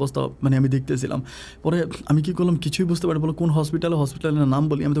 এমন অবস্থা মানে আমি দেখতেছিলাম। পরে আমি কী করলাম কিছুই বুঝতে পারি, বলো কোন হসপিটালের নাম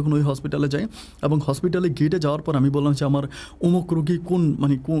বলি। আমি তখন ওই হসপিটালে যাই এবং হসপিটালে গেটে যাওয়ার পর আমি বললাম যে আমার অমুক রোগী কোন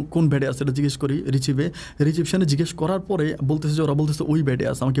মানে কোন বেডে আছে এটা জিজ্ঞেস করি রিসিপশনে জিজ্ঞেস করার পরে বলতেছে যে ওরা বলতেছে ওই বেডে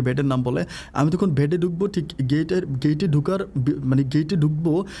আছে, আমাকে বেডের নাম বলে। আমি তখন বেডে ঢুকবো, ঠিক গেটে ঢুকার মানে গেটে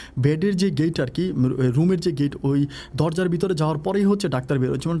ঢুকবো, বেডের যে গেট আর কি, রুমের যে গেট, ওই দরজার ভিতরে যাওয়ার পরেই হচ্ছে ডাক্তার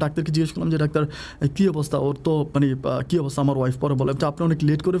বেরোচ্ছে। মানে ডাক্তারকে জিজ্ঞেস করলাম যে ডাক্তার কী অবস্থা ওর, তো মানে কী অবস্থা আমার ওয়াইফ। পরে বলে যে আপনি অনেক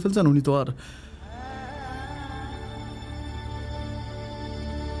লেট করে ফেলছেন, উনি তো আর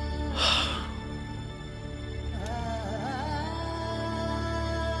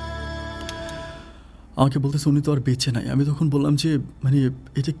আমাকে বলতেছে উনি তো আর বেঁচে নাই। আমি তখন বললাম যে মানে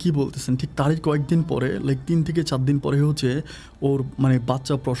এটা কী বলতেছেন? ঠিক তারই কয়েকদিন পরে, লাইক 3 থেকে 4 দিন পরে হচ্ছে ওর মানে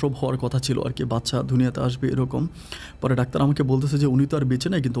বাচ্চা প্রসব হওয়ার কথা ছিল আর কি, বাচ্চা দুনিয়াতে আসবে এরকম। পরে ডাক্তার আমাকে বলতেছে যে উনি তো আর বেঁচে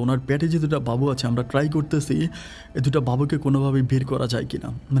নাই, কিন্তু ওনার পেটে যে 2টা বাবু আছে, আমরা ট্রাই করতেছি এই 2টা বাবুকে কোনোভাবে বের করা যায় কি না।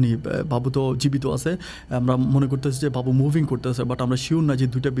 মানে বাবু তো জীবিত আছে, আমরা মনে করতেছি যে বাবু মুভিং করতেছে, বাট আমরা শিওর না যে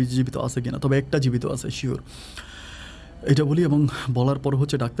 2টা জীবিত আছে কিনা, তবে একটা জীবিত আছে শিওর, এটা বলি। এবং বলার পর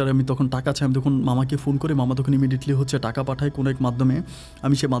হচ্ছে ডাক্তার, আমি তখন টাকা চাই, আমি তখন মামাকে ফোন করে, মামা তখন ইমিডিয়েটলি হচ্ছে টাকা পাঠায় কোনো এক মাধ্যমে।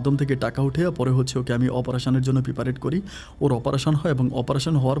 আমি সেই মাধ্যম থেকে টাকা উঠে পরে হচ্ছে ওকে আমি অপারেশনের জন্য প্রিপারেট করি। ওর অপারেশন হয় এবং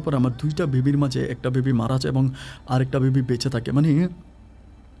অপারেশন হওয়ার পর আমার 2টা বেবির মাঝে একটা বেবি মারা যায় এবং আরেকটা বেবি বেঁচে থাকে। মানে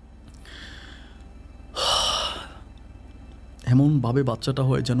এমনভাবে বাচ্চাটা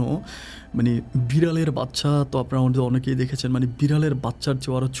হয় যেন মানে বিড়ালের বাচ্চা, তো আপনারা অনেকেই দেখেছেন, মানে বিড়ালের বাচ্চার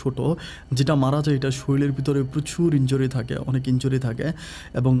চেয়ে আরও ছোটো। যেটা মারা যায় এটা শরীরের ভিতরে প্রচুর ইনজুরি থাকে, অনেক ইনজুরি থাকে,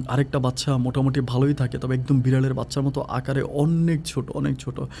 এবং আরেকটা বাচ্চা মোটামুটি ভালোই থাকে, তবে একদম বিড়ালের বাচ্চার মতো আকারে অনেক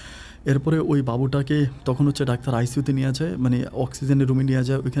ছোট। এরপরে ওই বাবুটাকে তখন হচ্ছে ডাক্তার আইসিইউতে নিয়ে যায়, মানে অক্সিজেনের রুমে নিয়ে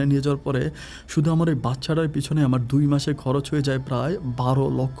যায়। ওইখানে নিয়ে যাওয়ার পরে শুধু আমার ওই বাচ্চাটার পিছনে আমার 2 মাসে খরচ হয়ে যায় প্রায় 12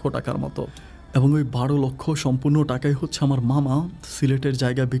 লক্ষ টাকার মতো। এবং ওই 12 লক্ষ সম্পূর্ণ টাকাই হচ্ছে আমার মামা সিলেটের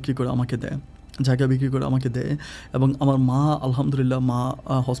জায়গা বিক্রি করে আমাকে দেয়। এবং আমার মা আলহামদুলিল্লাহ, মা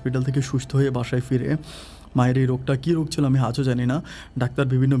হসপিটাল থেকে সুস্থ হয়ে বাসায় ফিরে। মায়ের এই রোগটা কী রোগ ছিল আমি আজও জানি না। ডাক্তার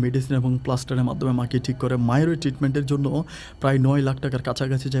বিভিন্ন মেডিসিন এবং প্লাস্টারের মাধ্যমে মাকে ঠিক করে। মায়ের ওই ট্রিটমেন্টের জন্য প্রায় 9 লাখ টাকার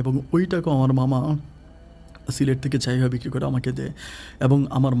কাছাকাছি যায়, এবং ওই টাকাও আমার মামা সিলেট থেকে জায়গা বিক্রি করে আমাকে দেয়। এবং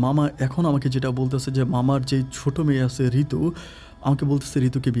আমার মামা এখন আমাকে যেটা বলতেছে যে মামার যে ছোটো মেয়ে আছে ঋতু, আমাকে বলতেছে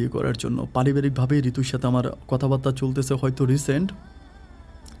ঋতুকে বিয়ে করার জন্য। পারিবারিকভাবে ঋতুর সাথে আমার কথাবার্তা চলতেছে, হয়তো রিসেন্ট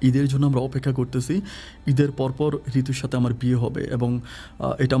ঈদের জন্য আমরা অপেক্ষা করতেছি। ঈদের পরপর ঋতুর সাথে আমার বিয়ে হবে, এবং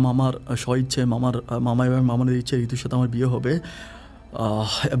এটা মামার স্বইচ্ছে, মামা এবং মামার ইচ্ছে ঋতুর সাথে আমার বিয়ে হবে।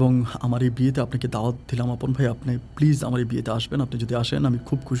 এবং আমার এই বিয়েতে আপনাকে দাওয়াত দিলাম আপন ভাই, আপনি প্লিজ আমার এই বিয়েতে আসবেন। আপনি যদি আসেন আমি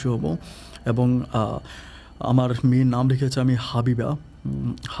খুব খুশি হব। এবং আমার মেয়ের নাম রেখেছে আমি হাবিবা।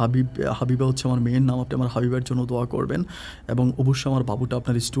 হাবিবা হচ্ছে আমার মেয়ের নাম। আপনি আমার হাবিবার জন্য দোয়া করবেন। এবং অবশ্যই আমার বাবুটা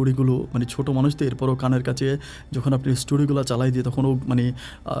আপনার স্টোরিগুলো, মানে ছোটো মানুষ তো, এরপরও কানের কাছে যখন আপনি স্টোরিগুলো চালাই দিয়ে তখন ও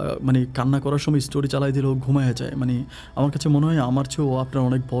মানে কান্না করার সময় স্টোরি চালাই দিলেও ঘুমায় যায়। মানে আমার কাছে মনে হয় আমার চেয়েও আপনার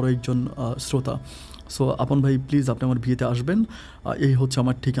অনেক বড় একজন শ্রোতা। সো আপন ভাই প্লিজ আপনি আমার বিয়েতে আসবেন, এই হচ্ছে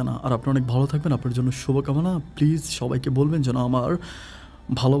আমার ঠিকানা। আর আপনি অনেক ভালো থাকবেন, আপনার জন্য শুভকামনা। প্লিজ সবাইকে বলবেন যেন আমার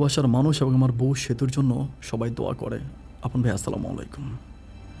ভালোবাসার মানুষ এবং আমার বউ সেতুর জন্য সবাই দোয়া করে। আপন ভাই আসসালামু আলাইকুম।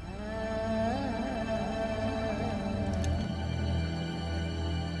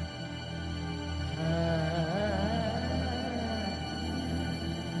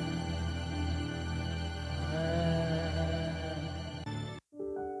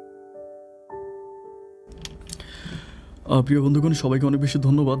 প্রিয় বন্ধুগণ, সবাইকে অনেক বেশি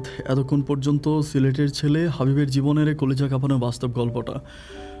ধন্যবাদ এতক্ষণ পর্যন্ত সিলেটের ছেলে হাবিবের জীবনের কলিজা কাঁপানো বাস্তব গল্পটা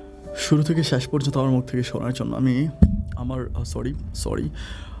শুরু থেকে শেষ পর্যন্ত আমার মুখ থেকে শোনার জন্য। আমি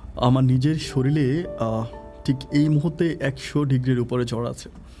আমার নিজের শরীরে ঠিক এই মুহূর্তে 100 ডিগ্রির উপরে জ্বর আছে।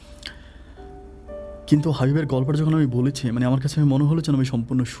 কিন্তু হাবিবের গল্পটা যখন আমি বলেছি, মানে আমার কাছে মনে হলো যেন আমি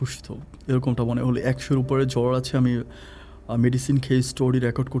সম্পূর্ণ সুস্থ, এরকমটা মনে হলো। 100-র উপরে জ্বর আছে। আমি মেডিসিন খেয়ে স্টোরি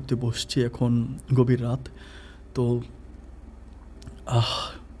রেকর্ড করতে বসছি, এখন গভীর রাত। তো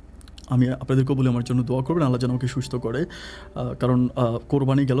আমি আপনাদেরকেও বলি আমার জন্য দোয়া করবেন, আল্লাহ যেন আমাকে সুস্থ করে। কারণ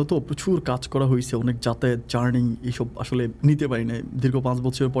কোরবানি গেল তো প্রচুর কাজ করা হয়েছে, অনেক যাতায়াত, জার্নি, এইসব আসলে নিতে পারি না। দীর্ঘ 5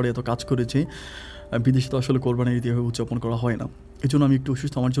 বছরের পরে এত কাজ করেছি। বিদেশে তো আসলে কোরবানি ঈদভাবে উদযাপন করা হয় না, এই জন্য আমি একটু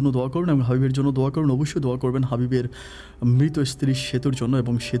অসুস্থ। আমার জন্য দোয়া করবেন এবং হাবিবের জন্য দোয়া করবেন। অবশ্যই দোয়া করবেন হাবিবের মৃত স্ত্রী সেতুর জন্য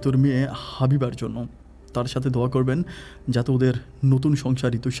এবং সেতুর মেয়ে হাবিবার জন্য। তার সাথে দোয়া করবেন যাতে ওদের নতুন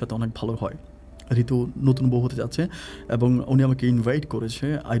সংসার ঋতুর সাথে অনেক ভালো হয়। ঋতু নতুন বউ হতে যাচ্ছে এবং উনি আমাকে ইনভাইট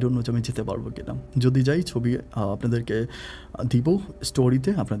করেছে। আই ডোন্ট নো যে আমি যেতে পারবো কিনা। যদি যাই ছবি আপনাদেরকে দিব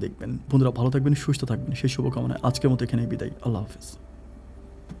স্টোরিতে, আপনারা দেখবেন। বন্ধুরা ভালো থাকবেন, সুস্থ থাকবেন, সেই শুভকামনায় আজকের মতো এখানেই বিদায়। আল্লাহ হাফেজ।